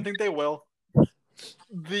 which I don't think they will,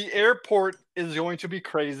 the airport is going to be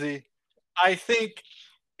crazy. I think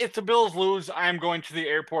if the Bills lose, I'm going to the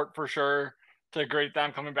airport for sure to greet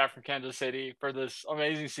them coming back from Kansas City for this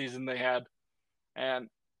amazing season they had. And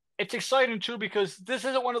it's exciting too because this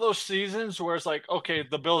isn't one of those seasons where it's like, okay,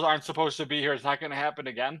 the Bills aren't supposed to be here. It's not going to happen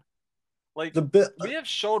again. Like, the bit we have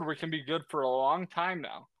showed we can be good for a long time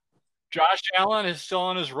now. Josh Allen is still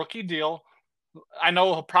on his rookie deal. I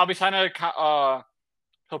know he'll probably sign an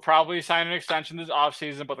extension this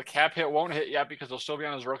offseason, but the cap hit won't hit yet because he'll still be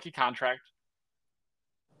on his rookie contract.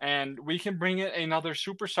 And we can bring in another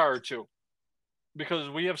superstar or two because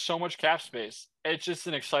we have so much cap space. It's just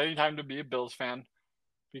an exciting time to be a Bills fan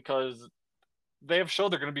because they have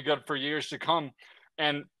showed they're going to be good for years to come.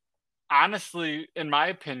 And honestly, in my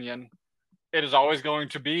opinion, it is always going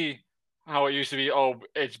to be how it used to be. Oh,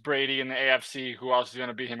 it's Brady in the AFC. Who else is going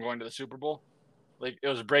to beat him going to the Super Bowl? Like it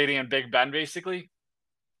was Brady and Big Ben basically.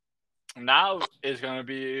 Now it's going to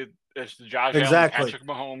be it's Josh Allen and exactly. Patrick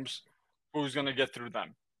Mahomes. Who's going to get through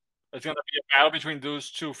them? It's going to be a battle between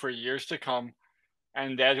those two for years to come,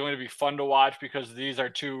 and that's going to be fun to watch because these are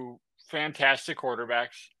two fantastic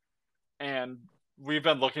quarterbacks, and we've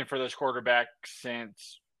been looking for this quarterback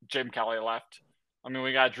since Jim Kelly left. I mean,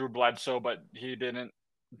 we got Drew Bledsoe, but he didn't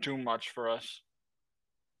do much for us.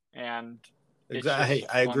 And it's Exactly.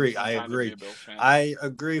 just I fun, agree. fun I time to be agree. a Bills fan. I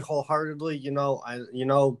agree wholeheartedly.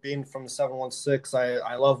 Being from the 716,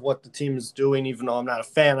 I love what the team is doing, even though I'm not a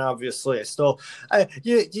fan. Obviously, I still,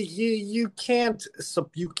 you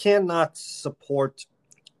cannot support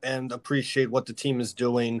and appreciate what the team is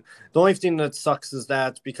doing. The only thing that sucks is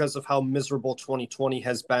that because of how miserable 2020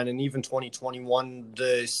 has been, and even 2021,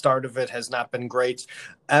 the start of it has not been great.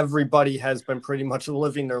 Everybody has been pretty much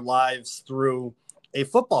living their lives through a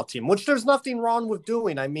football team, which there's nothing wrong with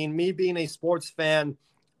doing. I mean, me being a sports fan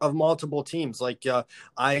of multiple teams, like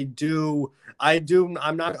I do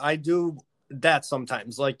that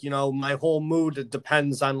sometimes. Like, my whole mood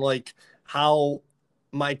depends on like how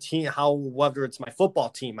my team, whether it's my football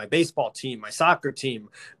team, my baseball team, my soccer team,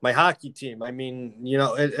 my hockey team. I mean,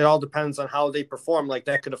 it all depends on how they perform. Like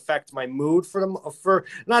that could affect my mood for them. For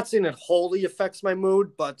not saying it wholly affects my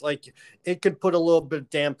mood, but like it could put a little bit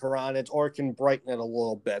damper on it, or it can brighten it a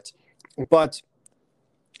little bit. But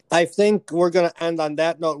I think we're going to end on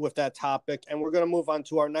that note with that topic, and we're going to move on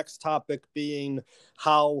to our next topic, being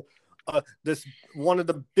how this one of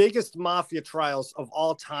the biggest mafia trials of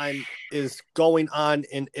all time is going on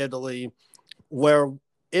in Italy, where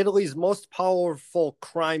Italy's most powerful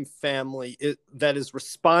crime family that is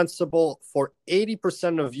responsible for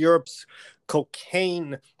 80% of Europe's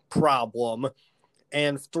cocaine problem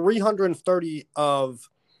and 330 of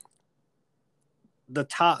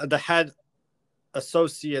the head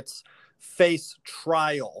associates face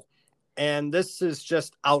trial. And this is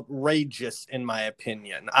just outrageous, in my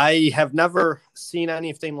opinion. I have never seen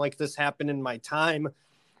anything like this happen in my time.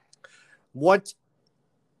 What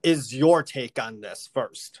is your take on this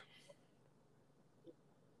first?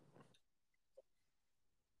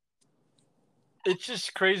 It's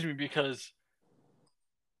just crazy to me because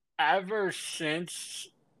ever since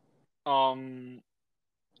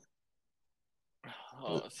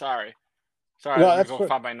sorry. Well, Let me go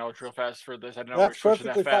find my notes real fast for this. I didn't know we were that's switching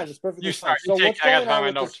that perfectly fine. It's fast. perfectly You fine. start. You So take. what's I got to going find on my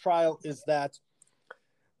with this notes. trial is that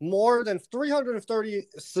more than 330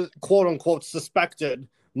 quote unquote suspected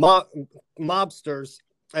mobsters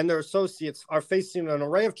and their associates are facing an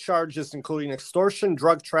array of charges, including extortion,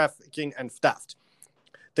 drug trafficking, and theft.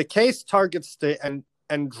 The case targets the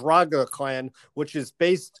Andraga clan, which is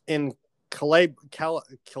based in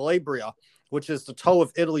Calabria, which is the toe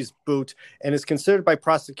of Italy's boot, and is considered by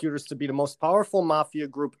prosecutors to be the most powerful mafia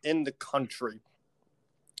group in the country,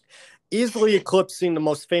 easily eclipsing the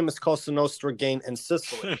most famous Cosa Nostra gang in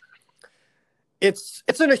Sicily. It's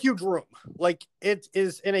in a huge room. Like, it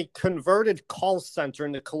is in a converted call center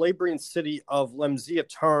in the Calabrian city of Lemzia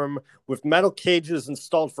Terme, with metal cages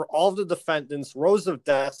installed for all the defendants, rows of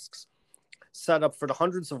desks set up for the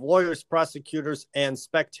hundreds of lawyers, prosecutors, and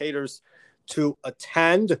spectators to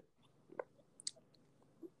attend.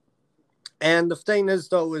 And the thing is,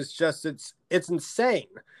 though, is just it's insane.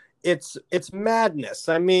 It's madness.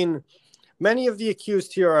 I mean, many of the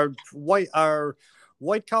accused here are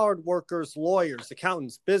white-collared workers, lawyers,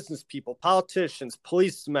 accountants, business people, politicians,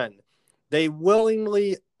 policemen. They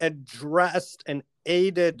willingly addressed and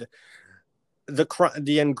aided the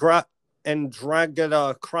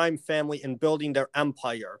Ndrangheta crime family in building their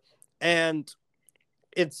empire. And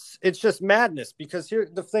it's just madness, because here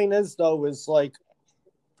the thing is, though, is like,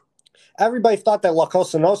 everybody thought that La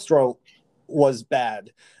Cosa Nostra was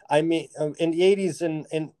bad. I mean, in the 80s and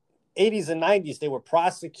 90s, they were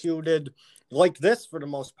prosecuted like this for the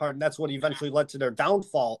most part, and that's what eventually led to their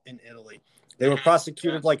downfall in Italy. They were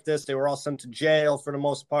prosecuted like this. They were all sent to jail for the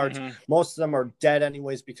most part. Mm-hmm. Most of them are dead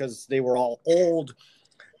anyways because they were all old.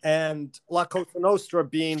 And La Cosa Nostra,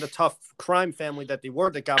 being the tough crime family that they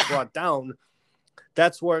were that got brought down,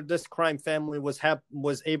 that's where this crime family was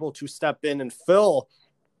able to step in and fill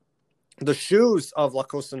the shoes of La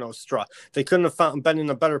Cosa Nostra. They couldn't have been in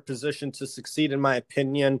a better position to succeed, in my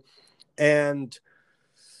opinion. And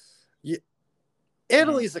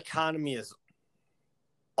Italy's economy is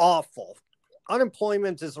awful.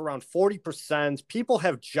 Unemployment is around 40%. People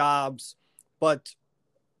have jobs, but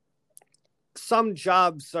some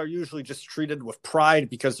jobs are usually just treated with pride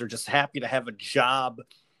because they're just happy to have a job.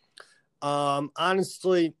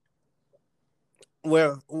 Honestly,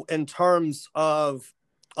 in terms of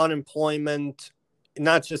unemployment,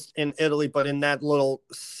 not just in Italy, but in that little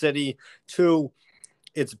city too,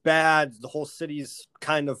 it's bad. The whole city's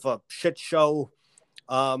kind of a shit show.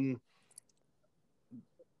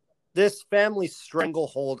 This family's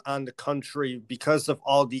stranglehold on the country, because of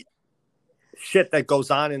all the shit that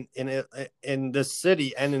goes on in this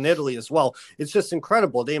city and in Italy as well, it's just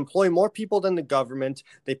incredible. They employ more people than the government.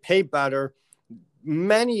 They pay better.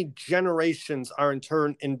 Many generations are in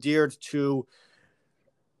turn endeared to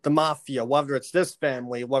the mafia, whether it's this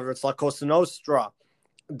family, whether it's La Cosa Nostra,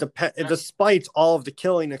 despite all of the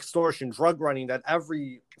killing, extortion, drug running that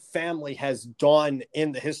every family has done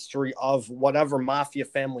in the history of whatever mafia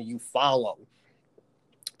family you follow.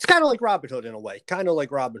 It's kind of like Robin Hood in a way. Kind of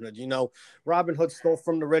like Robin Hood. You know, Robin Hood stole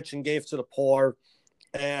from the rich and gave to the poor.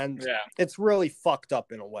 And it's really fucked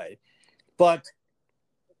up in a way. But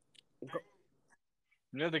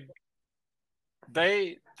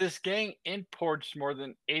this gang imports more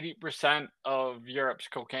than 80% of Europe's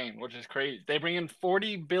cocaine, which is crazy. They bring in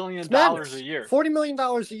 $40 billion a year. $40 million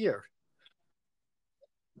a year.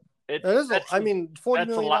 $40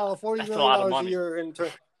 million a year in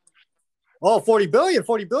terms. Oh, $40 billion a year.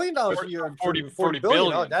 $40 billion.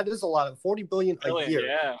 Oh, that is a lot. $40 billion a year.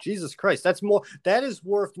 Yeah. Jesus Christ. That's more. That is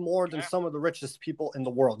worth more than some of the richest people in the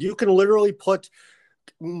world. You can literally put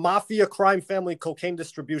mafia, crime family, cocaine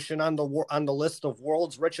distribution on the list of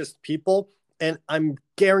world's richest people, and I'm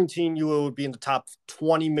guaranteeing you it would be in the top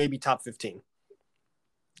 20, maybe top 15.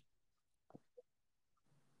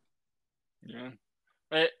 Yeah.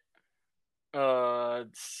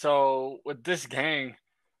 So with this gang,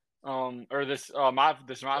 or this mafia,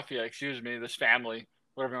 this family,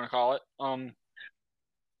 whatever you want to call it,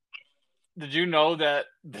 did you know that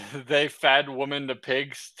they fed women to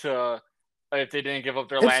pigs to, if they didn't give up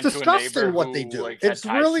their land to a neighbor? It's disgusting what they do. It's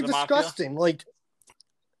really disgusting. Like,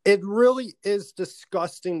 it really is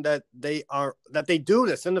disgusting that they do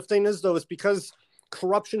this. And the thing is, though, is because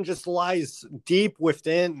corruption just lies deep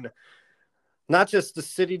within not just the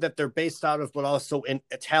city that they're based out of, but also in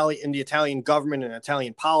the Italian government and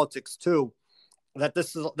Italian politics too. That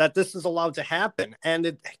this is allowed to happen, and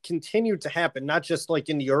it continued to happen, not just like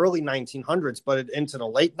in the early 1900s, but into the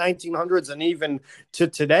late 1900s, and even to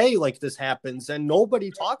today. Like, this happens, and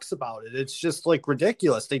nobody talks about it. It's just like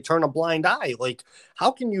ridiculous. They turn a blind eye. Like,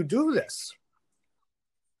 how can you do this?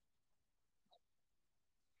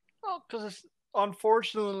 Well, because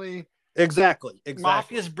unfortunately, exactly,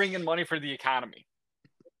 mafia's bringing money for the economy.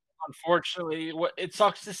 Unfortunately, it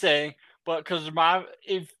sucks to say, but because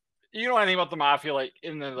if you know anything about the mafia, like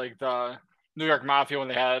in the New York Mafia when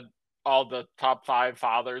they had all the top five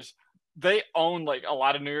fathers, they owned like a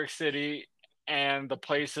lot of New York City and the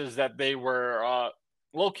places that they were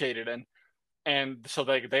located in, and so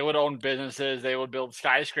they would own businesses, they would build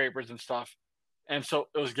skyscrapers and stuff, and so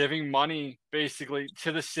it was giving money basically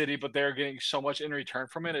to the city, but they're getting so much in return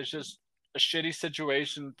from it. It's just a shitty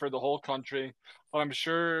situation for the whole country. But I'm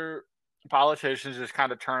sure politicians just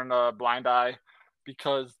kind of turn a blind eye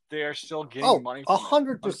because they are still getting Oh, money a from it.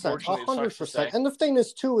 hundred percent, a Unfortunately, it hundred sucks to percent. say. And the thing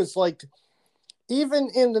is, too, is like even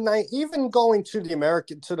in the night, even going to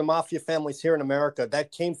the mafia families here in America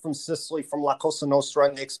that came from Sicily, from La Cosa Nostra,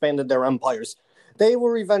 and they expanded their empires. They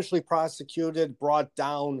were eventually prosecuted, brought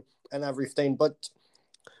down, and everything. But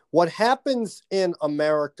what happens in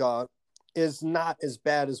America is not as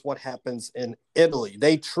bad as what happens in Italy.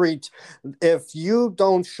 They treat, if you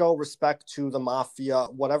don't show respect to the mafia,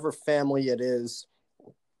 whatever family it is,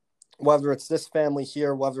 whether it's this family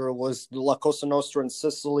here, whether it was La Cosa Nostra in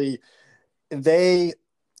Sicily, they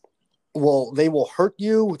they will hurt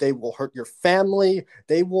you, they will hurt your family,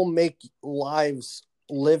 they will make lives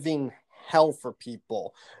living hell for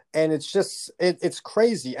people. And it's just it's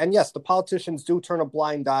crazy. And yes, the politicians do turn a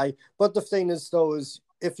blind eye, but the thing is though is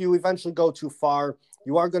if you eventually go too far,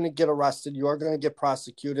 you are going to get arrested, you are going to get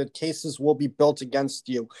prosecuted, cases will be built against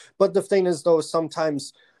you. But the thing is though,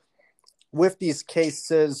 sometimes with these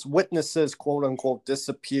cases, witnesses, quote unquote,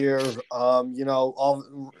 disappear. All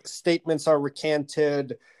statements are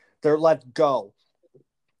recanted, they're let go.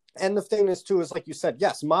 And the thing is, too, is like you said,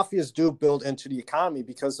 yes, mafias do build into the economy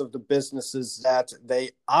because of the businesses that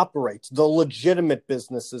they operate, the legitimate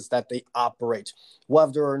businesses that they operate,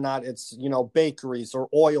 whether or not it's bakeries or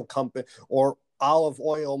oil company or olive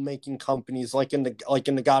oil making companies like in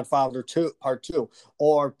the Godfather 2 Part 2,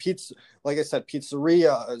 or pizza, like I said,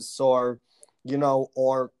 pizzerias, or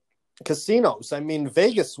casinos. I mean,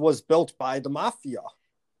 Vegas was built by the mafia.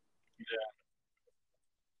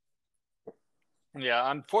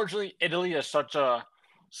 Yeah, unfortunately, Italy is such a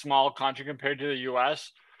small country compared to the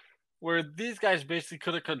U.S., where these guys basically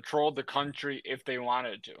could have controlled the country if they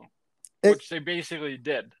wanted to, It, which they basically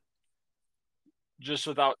did, just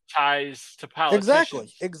without ties to exactly,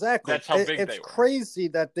 politicians. exactly. That's how big It's they were. crazy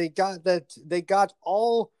that they got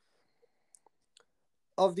all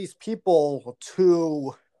of these people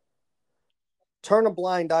to turn a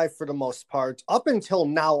blind eye for the most part, up until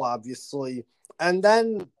now, obviously. And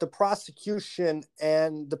then the prosecution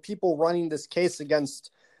and the people running this case against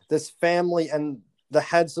this family and the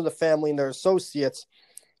heads of the family and their associates,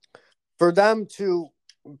 for them to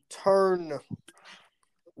turn,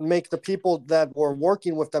 make the people that were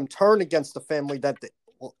working with them turn against the family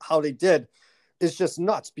how they did, is just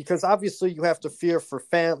nuts, because obviously you have to fear for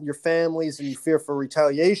your families and you fear for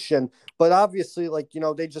retaliation, but obviously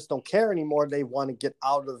they just don't care anymore. They want to get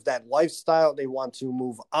out of that lifestyle, they want to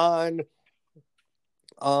move on.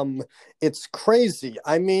 It's crazy.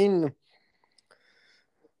 I mean,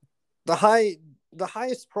 the high the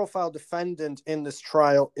highest profile defendant in this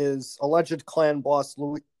trial is alleged clan boss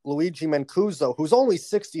Luigi Mancuso, who's only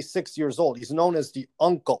 66 years old. He's known as the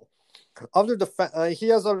uncle. He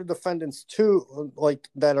has other defendants too, like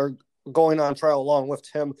that are going on trial along with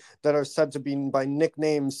him, that are said to be by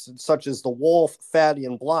nicknames such as the Wolf, Fatty,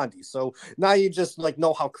 and Blondie. So now you just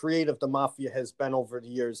know how creative the mafia has been over the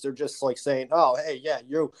years. They're just saying, "Oh, hey, yeah,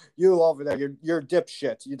 you over there, you're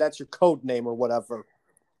dipshit. That's your code name or whatever."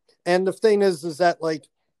 And the thing is that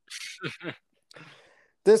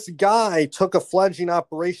this guy took a fledgling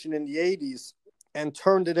operation in the 80s and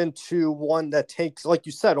turned it into one that takes, like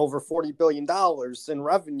you said, over $40 billion in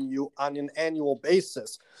revenue on an annual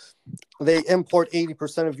basis. They import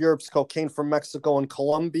 80% of Europe's cocaine from Mexico and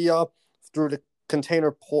Colombia through the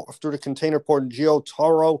container port in Gio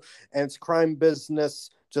Toro, and its crime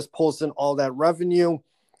business just pulls in all that revenue.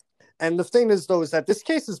 And the thing is, though, is that this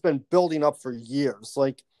case has been building up for years.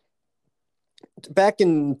 Like back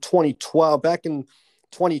in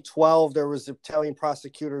 2012, there was Italian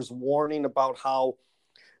prosecutors warning about how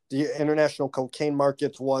the international cocaine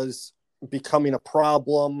market was becoming a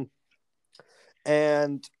problem.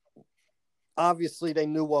 And obviously they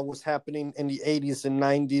knew what was happening in the 80s and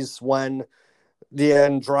 90s when the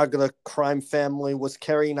Androgada crime family was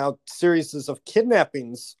carrying out series of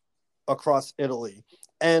kidnappings across Italy.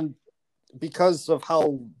 And because of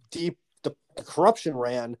how deep the corruption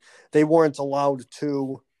ran, they weren't allowed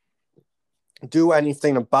to do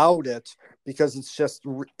anything about it, because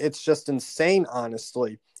it's just insane,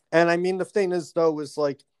 honestly. And I mean, the thing is, though, is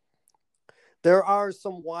there are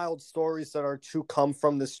some wild stories that are to come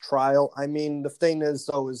from this trial. I mean, the thing is,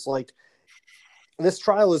 though, is this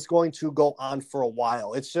trial is going to go on for a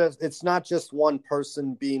while. It's not just one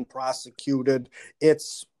person being prosecuted.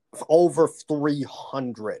 It's over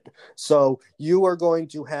 300. So you are going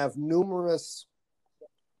to have numerous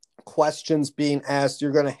questions being asked.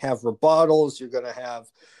 You're going to have rebuttals. You're going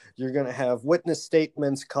to have witness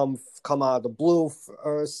statements come out of the blue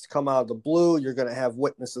first, come out of the blue. You're going to have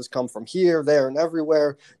witnesses come from here, there, and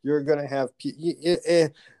everywhere. You're going to have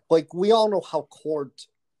like we all know how court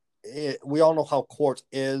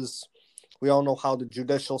is. We all know how the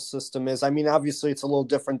judicial system is. I mean, obviously, it's a little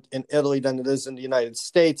different in Italy than it is in the United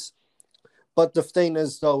States. But the thing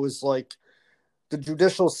is, though, is like the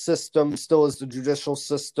judicial system still is the judicial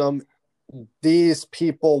system. These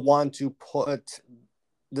people want to put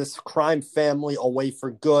this crime family away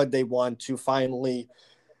for good. They want to finally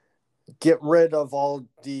get rid of all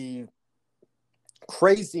the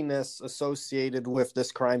craziness associated with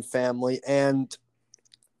this crime family. And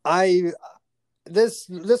this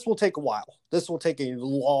will take a while. This will take a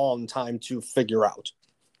long time to figure out.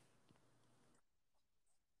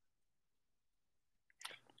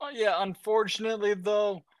 Oh, yeah, unfortunately,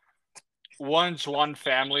 though, once one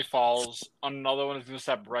family falls, another one is going to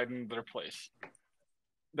step right into their place.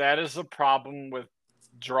 That is the problem with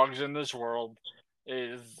drugs in this world,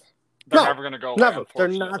 is they're never going to go away. Never. They're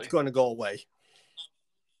not going to go away.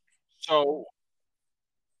 So,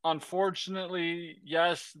 unfortunately,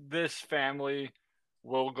 yes, this family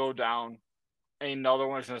will go down. Another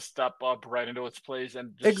one is going to step up right into its place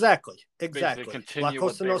and just exactly. Continue La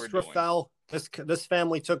Cosa Nostra fell. This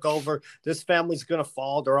family took over. This family's going to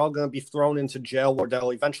fall. They're all going to be thrown into jail where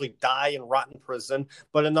they'll eventually die and rot in prison.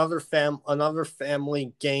 But another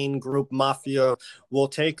family, gang group, mafia will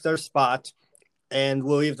take their spot and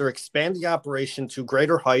will either expand the operation to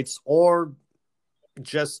greater heights or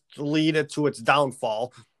just lead it to its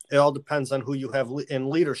downfall. It all depends on who you have in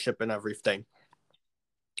leadership and everything.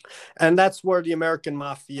 And that's where the American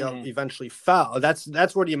mafia eventually fell. That's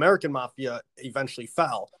where the American mafia eventually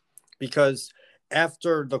fell. Because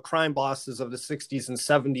after the crime bosses of the 60s and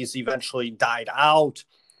 70s eventually died out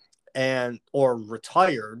or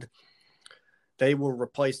retired, they were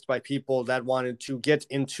replaced by people that wanted to get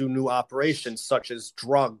into new operations such as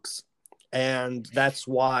drugs. And that's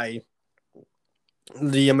why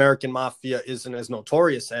the American mafia isn't as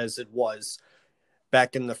notorious as it was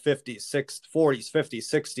back in the 50s, 40s, 50s,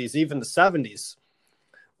 60s, even the 70s.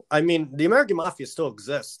 I mean, the American mafia still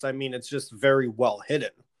exists. I mean, it's just very well hidden.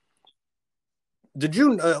 Did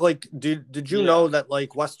you did you know that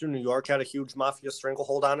like Western New York had a huge mafia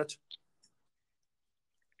stranglehold on it?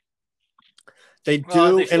 They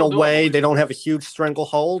do in a way. They don't have a huge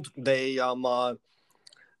stranglehold. They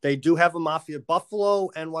do have a mafia. Buffalo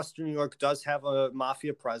and Western New York does have a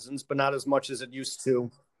mafia presence, but not as much as it used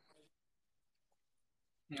to.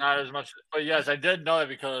 Not as much, but yes, I did know that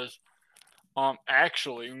because,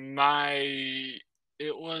 actually,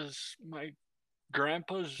 it was my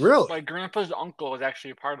grandpa's. Really? My grandpa's uncle was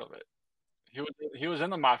actually a part of it. He was in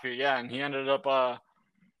the mafia, yeah, and he ended up.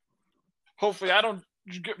 Hopefully, I don't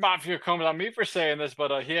get mafia coming on me for saying this,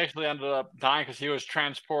 but he actually ended up dying because he was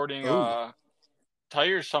transporting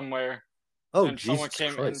tires somewhere. Oh, and Jesus someone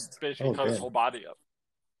came Christ. and basically cut his whole body up.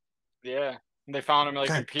 Yeah. And they found him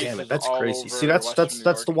like in pieces. Damn it, that's all crazy. Over See, that's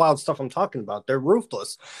the wild stuff I'm talking about. They're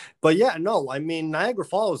ruthless. But yeah, no, I mean Niagara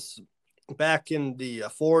Falls back in the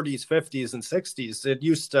 40s, 50s, and 60s, it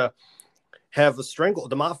used to have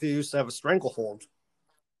the mafia used to have a stranglehold.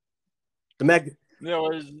 There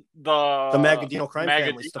was the Magadino crime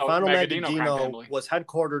family. Stefano Magadino was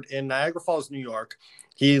headquartered in Niagara Falls, New York.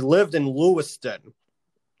 He lived in Lewiston.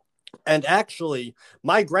 And actually,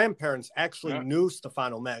 my grandparents actually knew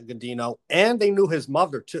Stefano Magadino, and they knew his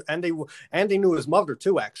mother too. And they knew his mother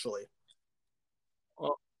too, actually.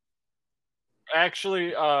 Well,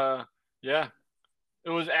 actually, yeah, it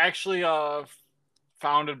was actually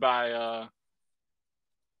founded by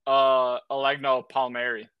Alegno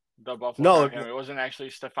Palmieri, the Buffalo. No, it wasn't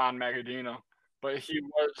actually Stefano Magadino, but he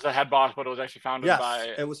was the head boss. But it was actually founded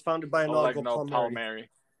by. It was founded by Alegno Palmieri.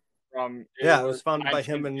 It was founded by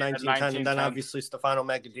him in 1910, and then obviously Stefano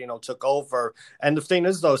Magadino took over. And the thing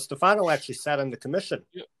is, though, Stefano actually sat on the commission.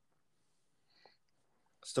 Yeah.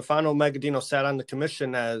 Stefano Magadino sat on the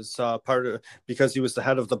commission as because he was the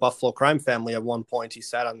head of the Buffalo crime family at one point. He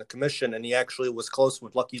sat on the commission, and he actually was close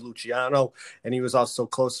with Lucky Luciano, and he was also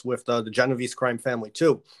close with the Genovese crime family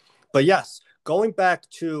too. But yes, going back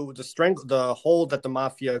to the hold that the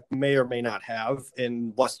mafia may or may not have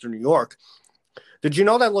in Western New York. Did you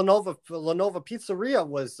know that La Nova Pizzeria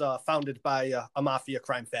was founded by a mafia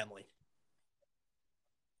crime family?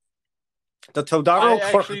 The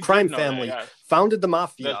Todaro crime family founded the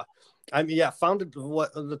mafia, I mean, yeah, founded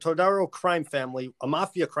what the Todaro crime family, a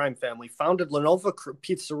mafia crime family, founded Lenova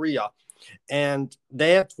Pizzeria, and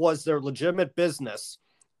that was their legitimate business,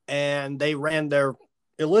 and they ran their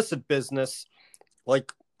illicit business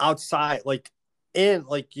like outside, like in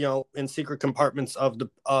like in secret compartments of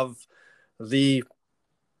the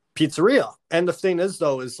pizzeria. And the thing is,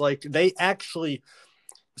 though, is like they actually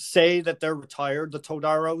say that they're retired. The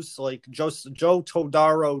Todaros, like Joe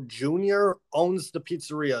Todaro Jr. owns the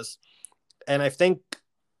pizzerias, and I think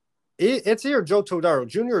it's either Joe Todaro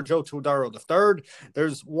Jr. or Joe Todaro the third.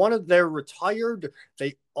 There's one of they're retired.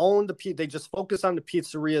 They own they just focus on the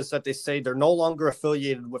pizzerias that they say they're no longer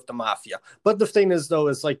affiliated with the mafia. But the thing is, though,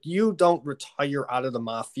 is like you don't retire out of the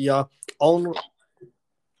mafia. Only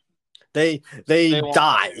they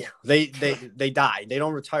die. They die. They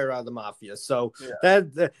don't retire out of the mafia. So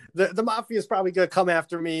that the mafia is probably going to come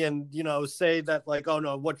after me and say that like, oh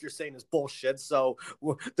no, what you're saying is bullshit. So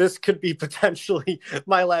this could be potentially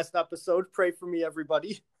my last episode. Pray for me,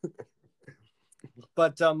 everybody.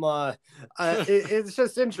 But it's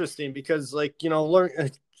just interesting because like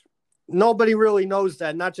nobody really knows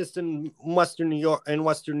that, not just in Western New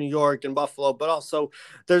York and Buffalo, but also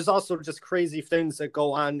there's also just crazy things that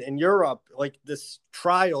go on in Europe, like this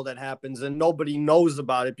trial that happens and nobody knows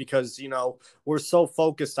about it because, we're so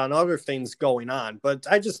focused on other things going on. But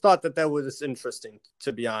I just thought that was interesting,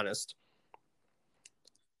 to be honest.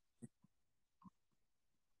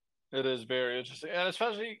 It is very interesting. And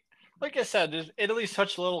especially, like I said, Italy's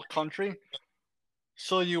such a little country.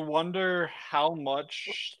 So you wonder how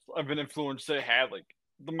much of an influence they had. Like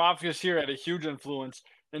the mafias here had a huge influence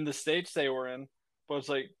in the states they were in, but it's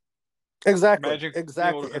like exactly.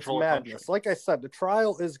 It's madness. Like I said, the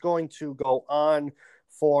trial is going to go on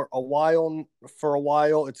for a while.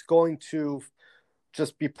 It's going to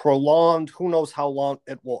just be prolonged. Who knows how long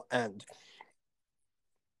it will end?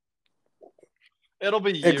 It'll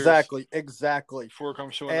be years. Exactly. Before it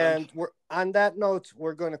comes to an end. And on that note,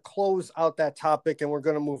 we're going to close out that topic and we're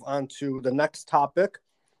going to move on to the next topic.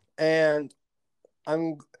 And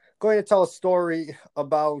I'm going to tell a story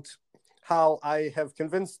about how I have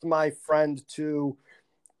convinced my friend to,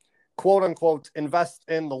 quote unquote, invest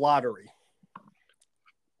in the lottery.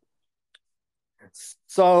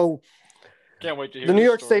 So, can't wait to hear the New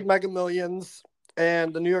York State Mega Millions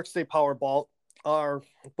and the New York State Powerball are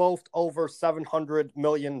both over $700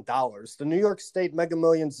 million. The New York State Mega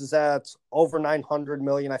Millions is at over 900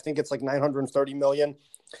 million. I think it's like 930 million.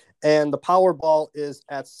 And the Powerball is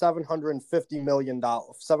at $750 million.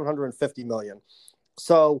 750 million.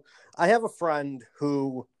 So I have a friend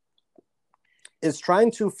who is trying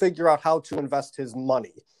to figure out how to invest his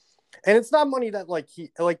money. And it's not money that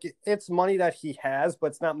it's money that he has, but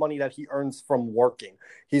it's not money that he earns from working.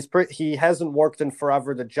 He hasn't worked in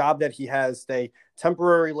forever. The job that he has, they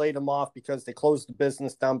temporarily laid him off because they closed the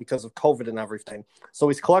business down because of COVID and everything. So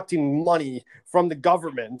he's collecting money from the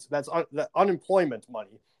government. That's the unemployment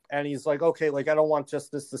money. And he's like, okay, like I don't want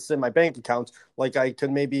just this to sit in my bank account. Like I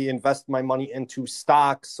could maybe invest my money into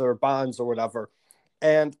stocks or bonds or whatever.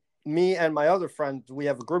 And me and my other friend, we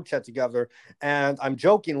have a group chat together, and I'm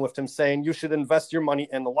joking with him saying, you should invest your money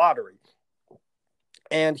in the lottery.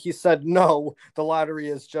 And he said, no, the lottery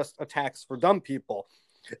is just a tax for dumb people.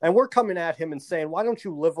 And we're coming at him and saying, why don't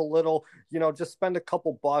you live a little, just spend a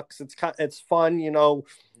couple bucks. It's fun,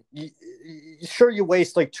 sure, you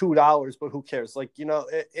waste like $2, but who cares? Like,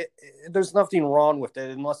 there's nothing wrong with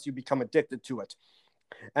it unless you become addicted to it.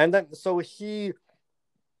 And then, so he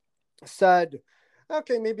said,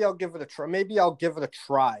 okay, maybe I'll give it a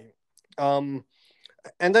try. And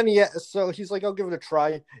then he's like, I'll give it a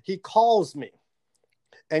try. He calls me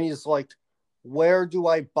and he's like, where do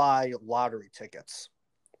I buy lottery tickets?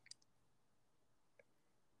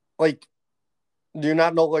 Like, do you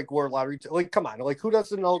not know like where lottery come on, like who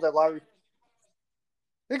doesn't know that lottery?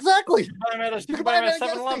 Exactly. You can buy them at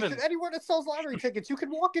 7-Eleven. Anywhere that sells lottery tickets. You can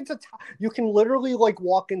you can literally like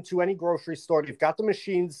walk into any grocery store. You've got the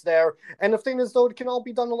machines there. And the thing is, though, it can all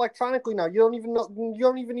be done electronically now. You don't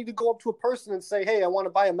even need to go up to a person and say, hey, I want to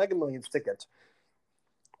buy a Mega Millions ticket.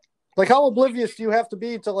 Like, how oblivious do you have to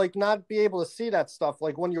be to like not be able to see that stuff?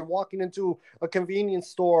 Like when you're walking into a convenience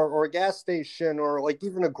store or a gas station or like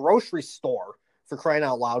even a grocery store, for crying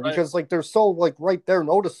out loud, because like they're so like right there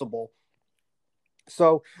noticeable.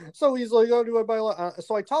 So, so he's like, "Oh, do I buy?"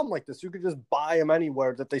 So I tell him like this: you could just buy them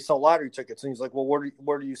anywhere that they sell lottery tickets. And he's like, "Well,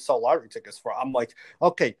 where do you sell lottery tickets for?" I'm like,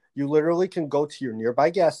 "Okay, you literally can go to your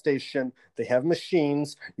nearby gas station. They have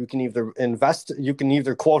machines. You can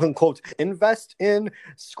either quote unquote invest in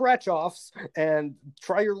scratch offs and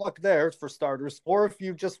try your luck there for starters, or if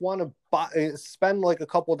you just want to spend like a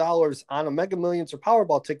couple dollars on a Mega Millions or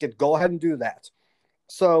Powerball ticket, go ahead and do that."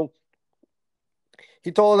 So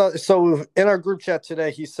he told us, so in our group chat today,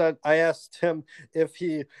 he said, I asked him if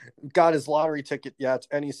he got his lottery ticket yet,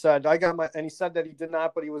 and he said and he said that he did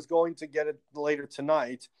not, but he was going to get it later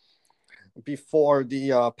tonight before the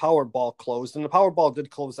Powerball closed, and the Powerball did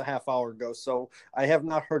close a half hour ago, so I have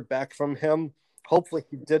not heard back from him. Hopefully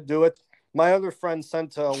he did do it. My other friend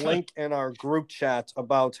sent a link in our group chat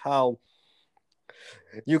about how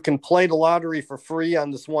you can play the lottery for free on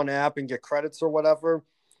this one app and get credits or whatever.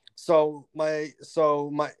 So my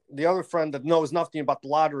the other friend that knows nothing about the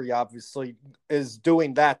lottery obviously is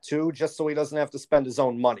doing that too, just so he doesn't have to spend his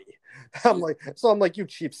own money. I'm like, you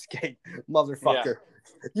cheapskate, motherfucker.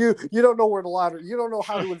 You don't know where the lottery, you don't know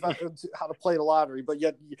how to invest, how to play the lottery, but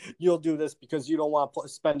yet you'll do this because you don't want to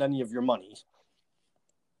spend any of your money.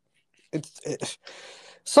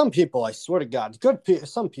 Some people, I swear to God,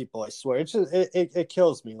 some people, I swear, it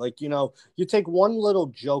kills me. Like, you take one little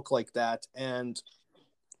joke like that and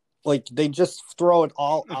like they just throw it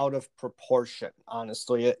all out of proportion.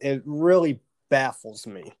 Honestly, it really baffles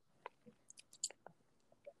me.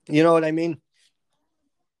 You know what I mean?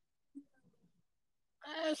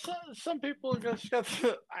 Some people just got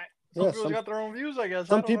people got their own views, I guess.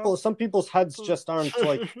 Some people's heads just aren't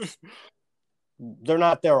like they're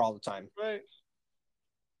not there all the time. Right.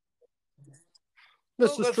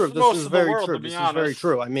 This is true. This is very true. This is very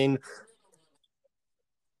true. I mean,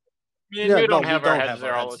 we don't have our heads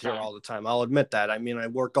there all the time. I'll admit that. I mean, I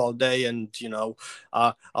work all day, and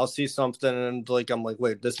I'll see something, and like I'm like,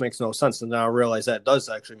 wait, this makes no sense, and then I realize that does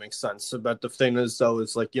actually make sense. But the thing is, though,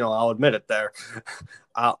 is like I'll admit it there.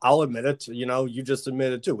 I'll admit it. You just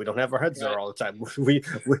admit it too. We don't have our heads there all the time. We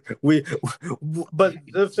but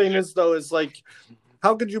the thing is, though, is like,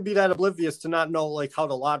 how could you be that oblivious to not know like how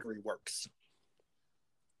the lottery works?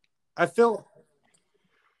 I feel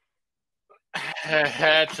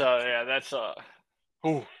that's a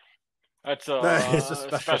it's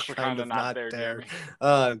a special kind of not there.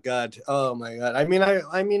 Oh God. Oh my God. I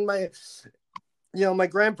mean my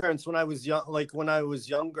grandparents when I was young, like when I was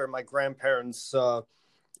younger, my grandparents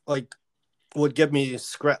like would give me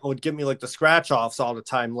like the scratch offs all the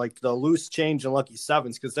time, like the loose change and lucky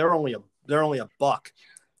sevens, because they're only a buck.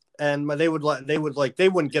 And they wouldn't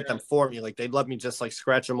get them for me, like they'd let me just like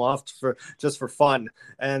scratch them off for fun.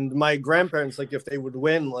 And my grandparents, like if they would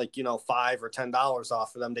win like $5 or $10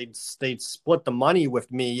 off of them, they'd split the money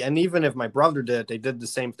with me. And even if my brother did it, they did the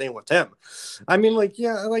same thing with him. I mean, like,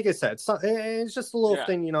 yeah, like I said, it's just a little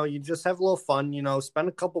thing, you just have a little fun, spend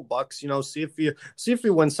a couple bucks, see if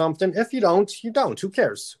you win something. If you don't, you don't. Who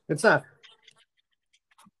cares? It's not.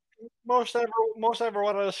 Most I've ever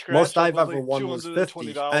won a scratch. Most I've ever won was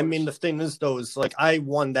 $50. I mean, the thing is, though, is like I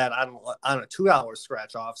won that on a $2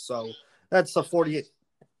 scratch off, so that's a 48.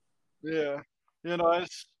 Yeah,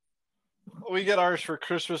 we get ours for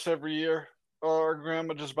Christmas every year. Our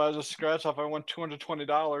grandma just buys a scratch off. I won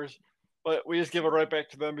 $220, but we just give it right back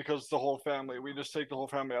to them because the whole family. We just take the whole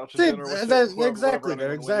family out to dinner.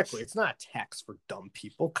 Exactly. It's not a tax for dumb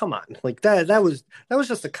people. Come on, like that was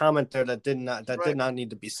just a comment there that did not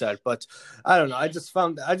need to be said. But I don't know. I just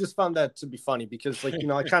found that to be funny because like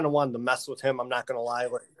I kind of wanted to mess with him. I'm not gonna lie.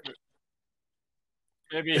 Like,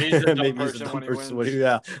 maybe he's a dumb person when he wins.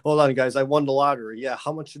 Yeah. Hold on, guys. I won the lottery. Yeah.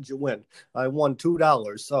 How much did you win? I won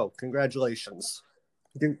 $2. So congratulations.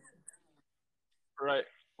 Right.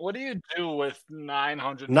 What do you do with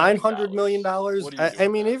 $900 million? I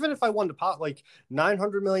mean, even if I won the pot, like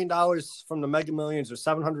 $900 million from the Mega Millions or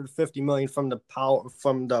 $750 million from the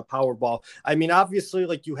Powerball. I mean, obviously,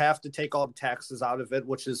 like you have to take all the taxes out of it,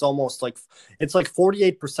 which is almost like it's like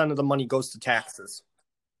 48% of the money goes to taxes.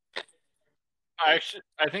 I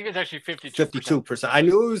think it's actually 52%. I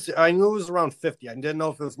knew it was around 50. I didn't know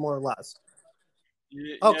if it was more or less.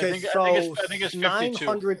 Yeah, okay, I think it's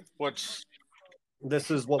 900. What's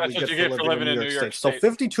this is what we get for living in New York State. So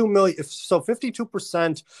 52 million. So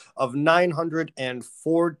 52% of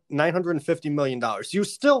 $950 million. You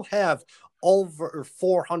still have over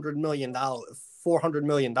 $400 million. $400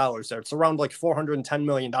 million there. It's around like $410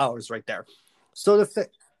 million right there. So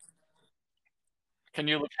can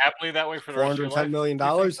you live happily that way for the rest of your life? $410 million.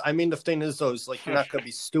 I mean, the thing is, though, is like you're not going to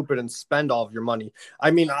be stupid and spend all of your money.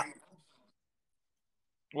 I mean,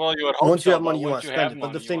 Well, you would hope Once you so, have money, but you want once to you spend have it. But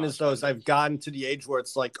the money, you thing want to is, though, is spend it. I've gotten to the age where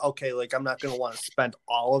it's like, okay, like I'm not going to want to spend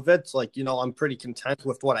all of it. Like, I'm pretty content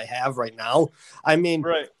with what I have right now. I mean,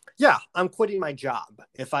 Right. yeah, I'm quitting my job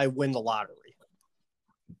if I win the lottery.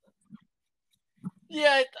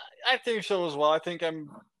 Yeah, I think so as well. I think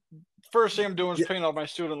first thing I'm doing is Yeah, paying off my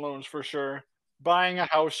student loans for sure. Buying a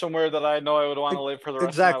house somewhere that I know I would want to live for the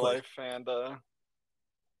rest of my exactly. life, and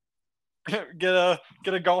get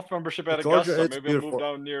a golf membership at Georgia, Augusta. it's Maybe I'll move beautiful.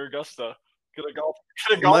 down near Augusta. Get a golf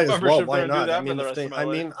get a golf Might as well. membership there Why and do not? I that for mean, the the rest thing. of my I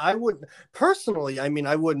life. mean, I would personally. I mean,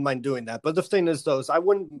 I wouldn't mind doing that. But the thing is, though, is I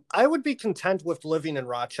wouldn't. I would be content with living in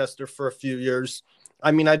Rochester for a few years.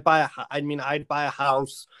 I mean, I'd buy a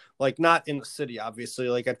house, like not in the city, obviously.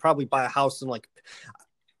 Like, I'd probably buy a house in like,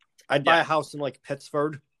 I'd buy a Yeah. house in like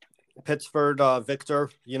Pittsford, Victor.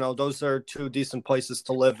 Those are two decent places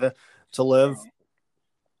to live. To live.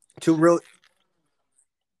 To really,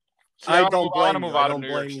 See, I don't I want to blame you. move I out of don't New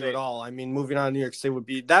York blame you at State. all. I mean, moving on to New York State would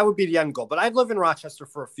be the end goal. But I'd live in Rochester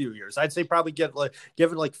for a few years. I'd say probably give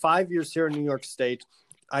it like 5 years here in New York State.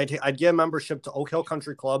 I'd get a membership to Oak Hill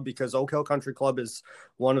Country Club because Oak Hill Country Club is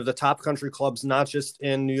one of the top country clubs, not just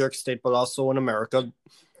in New York State but also in America.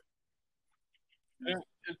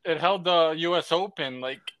 It held the U.S. Open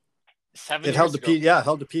like seven It held years ago.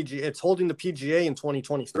 held the PGA. It's holding the PGA in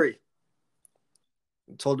 2023.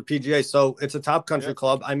 It's holding the PGA, so it's a top country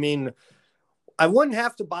club. I mean, I wouldn't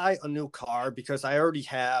have to buy a new car because I already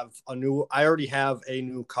have a new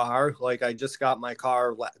car. Like I just got my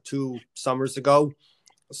car 2 summers ago.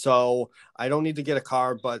 So I don't need to get a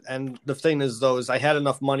car, and the thing is though, is I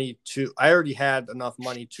already had enough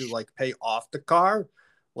money to like pay off the car.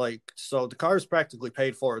 Like, so the car is practically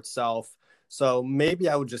paid for itself. So maybe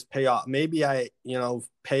I would just pay off and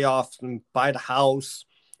buy the house,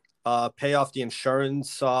 pay off the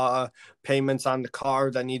insurance payments on the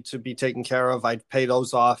car that need to be taken care of. I'd pay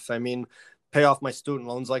those off. I mean, pay off my student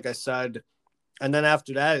loans, like I said. And then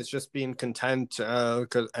after that, it's just being content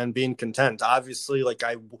and being content. Obviously, like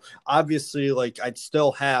I'd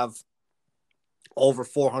still have over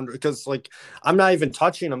 400 because like I'm not even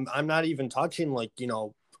touching them. I'm not even touching I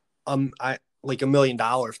like $1 million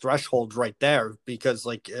threshold right there because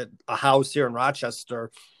like a house here in Rochester,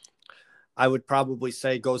 I would probably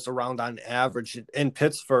say goes around on average in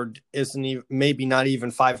Pittsford isn't even, maybe not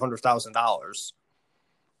even $500,000.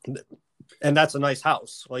 And that's a nice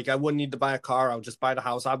house. Like I wouldn't need to buy a car. I would just buy the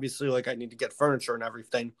house. Obviously, like I need to get furniture and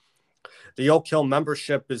everything. The Oak Hill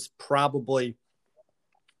membership is probably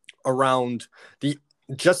around the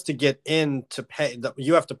just to get in to pay.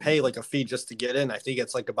 You have to pay like a fee just to get in. I think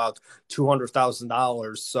it's like about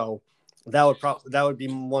 $200,000. So that would be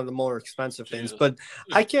one of the more expensive things. But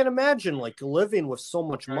I can't imagine like living with so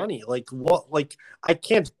much money. Like what? Like I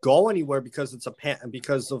can't go anywhere because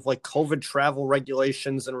because of like COVID travel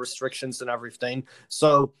regulations and restrictions and everything.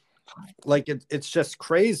 So like it's just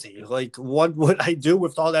crazy. Like what would I do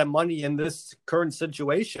with all that money in this current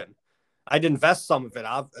situation? I'd invest some of it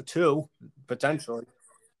too, potentially.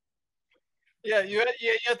 Yeah, you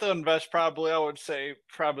have to invest probably. I would say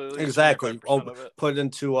probably at least Exactly. 25% of it. Put it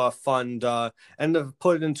into a fund, and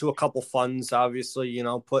put it into a couple funds. Obviously,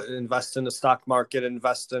 invest in the stock market,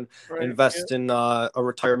 invest in a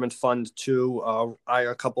retirement fund too.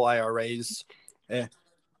 A couple IRAs.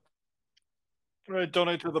 Right,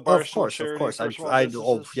 donate to the Barstool Of charity course. for small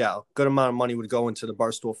businesses. Good amount of money would go into the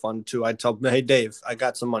Barstool fund too. I'd tell them, hey Dave, I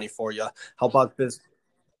got some money for you. How about this?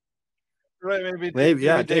 Right, Maybe,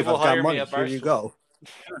 yeah, Dave Dave, will I've got hire me money. at Here you Barstool. go.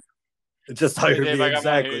 Just Hey hire Dave, me, I got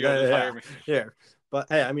money. Here exactly. you go. Just hire me. Here. But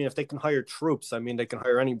hey, I mean, if they can hire troops, I mean, they can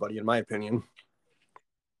hire anybody, in my opinion.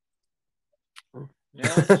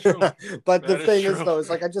 Yeah, that's true. But the thing is, though, is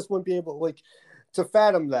like I just wouldn't be able to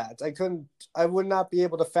fathom that. I would not be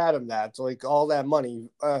able to fathom that, like all that money.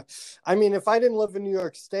 I mean, if I didn't live in New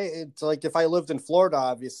York State, it's like if I lived in Florida,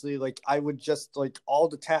 obviously, like I would just like all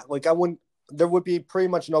the tax, like I wouldn't. There would be pretty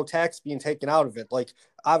much no tax being taken out of it, like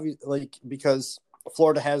because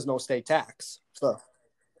Florida has no state tax,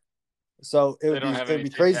 so it'd be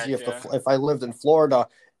crazy if I lived in Florida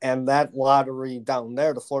and that lottery down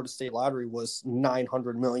there, the Florida State Lottery, was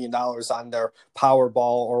 $900 million on their Powerball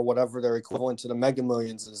or whatever their equivalent to the Mega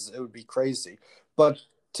Millions is. It would be crazy, but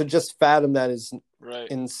to just fathom that is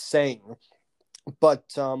insane. But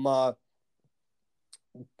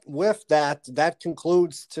with that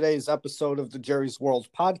concludes today's episode of the Jerry's World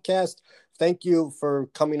podcast. Thank you for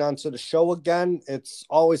coming on to the show again. It's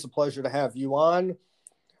always a pleasure to have you on.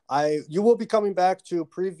 You will be coming back to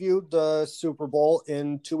preview the Super Bowl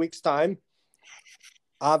in 2 weeks' time.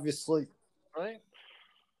 Obviously. Right.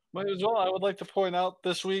 Might as well. I would like to point out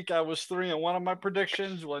this week I was 3-1 on my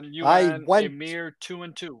predictions when you I went a went. mere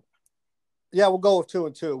 2-2. Yeah, we'll go with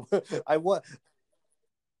 2-2. I won.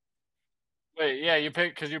 Wait, yeah, you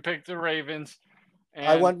picked the Ravens,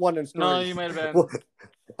 I and went 1-3. no, you might have been. Well,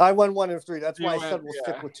 I went 1-3. That's You why I went, said we'll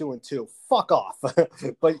stick yeah. with 2-2. Fuck off.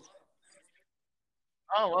 But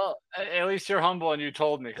Oh well, at least you're humble and you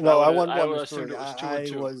told me because no, I won I one would to have assumed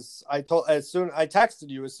three. it was 2-2. I told I texted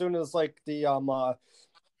you as soon as like the Well,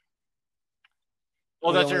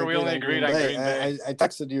 we that's only true. We agreed only on agreed Green on Bay. Green Bay. I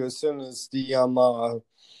texted you as soon as the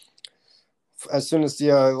as soon as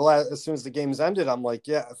the games ended. I'm like,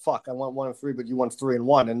 yeah, fuck, I won 1-3, but you won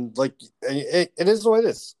 3-1, and like it is what it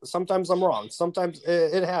is. Sometimes I'm wrong. Sometimes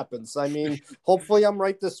it happens. I mean, hopefully I'm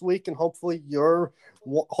right this week, and hopefully you'll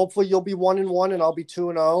be 1-1, and I'll be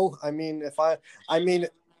 2-0. I mean, I mean.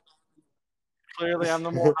 Clearly, I'm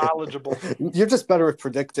the more knowledgeable. You're just better at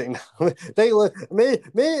predicting. Maybe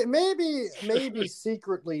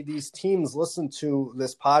secretly these teams listen to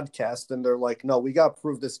this podcast and they're like, no, we got to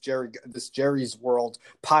prove this Jerry's World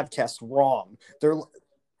podcast wrong. They're like,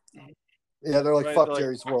 Right, fuck they're like,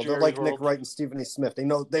 Jerry's "Fuck World. They're Jerry's like Nick World." Wright and Stephen A. Smith. They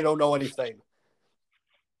don't know anything.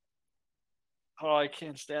 Oh, I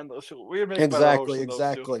can't stand those two. We'd make better hosts than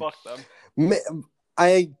those two. Fuck them.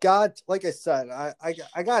 I got, like I said,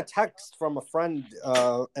 I got a text from a friend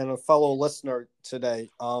and a fellow listener today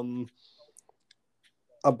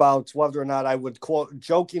about whether or not I would quote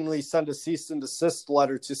jokingly send a cease and desist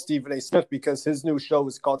letter to Stephen A. Smith because his new show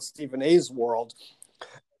is called Stephen A's World.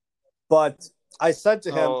 But I said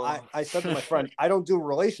to him, I said to my friend, I don't do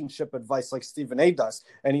relationship advice like Stephen A. does.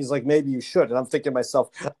 And he's like, maybe you should. And I'm thinking to myself,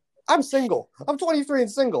 I'm single. I'm 23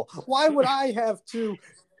 and single. Why would I have to?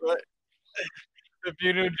 If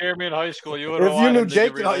you knew Jeremy in high school, you would. If you knew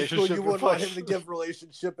Jake in high school, you wouldn't want him to give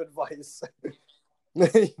relationship advice.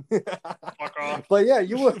 Fuck off. But yeah,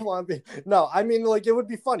 you wouldn't want to be. No, I mean, like, it would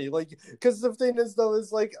be funny, like, because the thing is, though,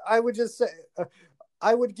 is like I would just say,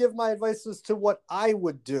 I would give my advice as to what I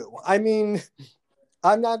would do. I mean,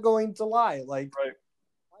 I'm not going to lie. Like, right.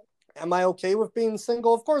 Am I okay with being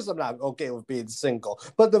single? Of course, I'm not okay with being single.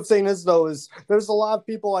 But the thing is, though, is there's a lot of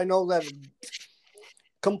people I know that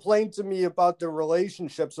complain to me about their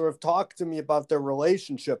relationships or have talked to me about their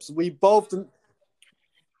relationships. We both.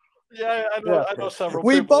 Yeah, I know several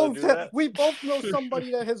we people both that do that. We both know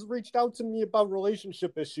somebody that has reached out to me about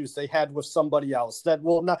relationship issues they had with somebody else that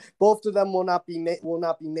will not. Both of them will not be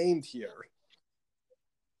named here.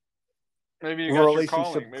 Maybe you got relationship your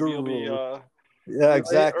calling. Maybe guru. You'll be yeah,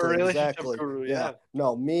 exactly. Guru, yeah.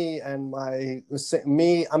 No,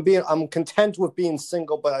 I'm content with being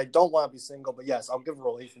single, but I don't want to be single. But yes, I'll give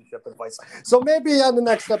relationship advice. So maybe on the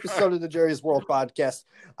next episode of the Jerry's World podcast,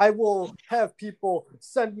 I will have people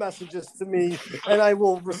send messages to me and I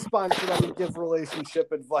will respond to them and give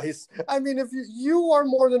relationship advice. I mean, if you are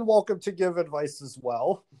more than welcome to give advice as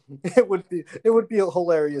well. It would be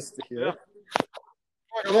hilarious to hear.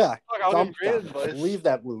 Yeah. Leave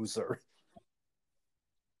that loser.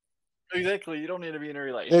 Exactly. You don't need to be in a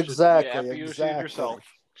relationship. Exactly. Yourself.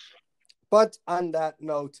 But on that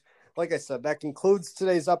note, like I said, that concludes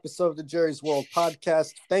today's episode of the Jerry's World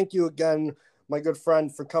podcast. Thank you again, my good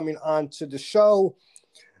friend, for coming on to the show.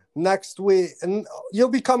 Next week, and you'll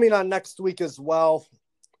be coming on next week as well.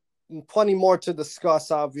 Plenty more to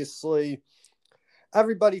discuss, obviously.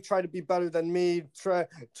 Everybody try to be better than me.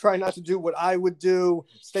 Try not to do what I would do.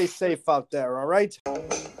 Stay safe out there, all right?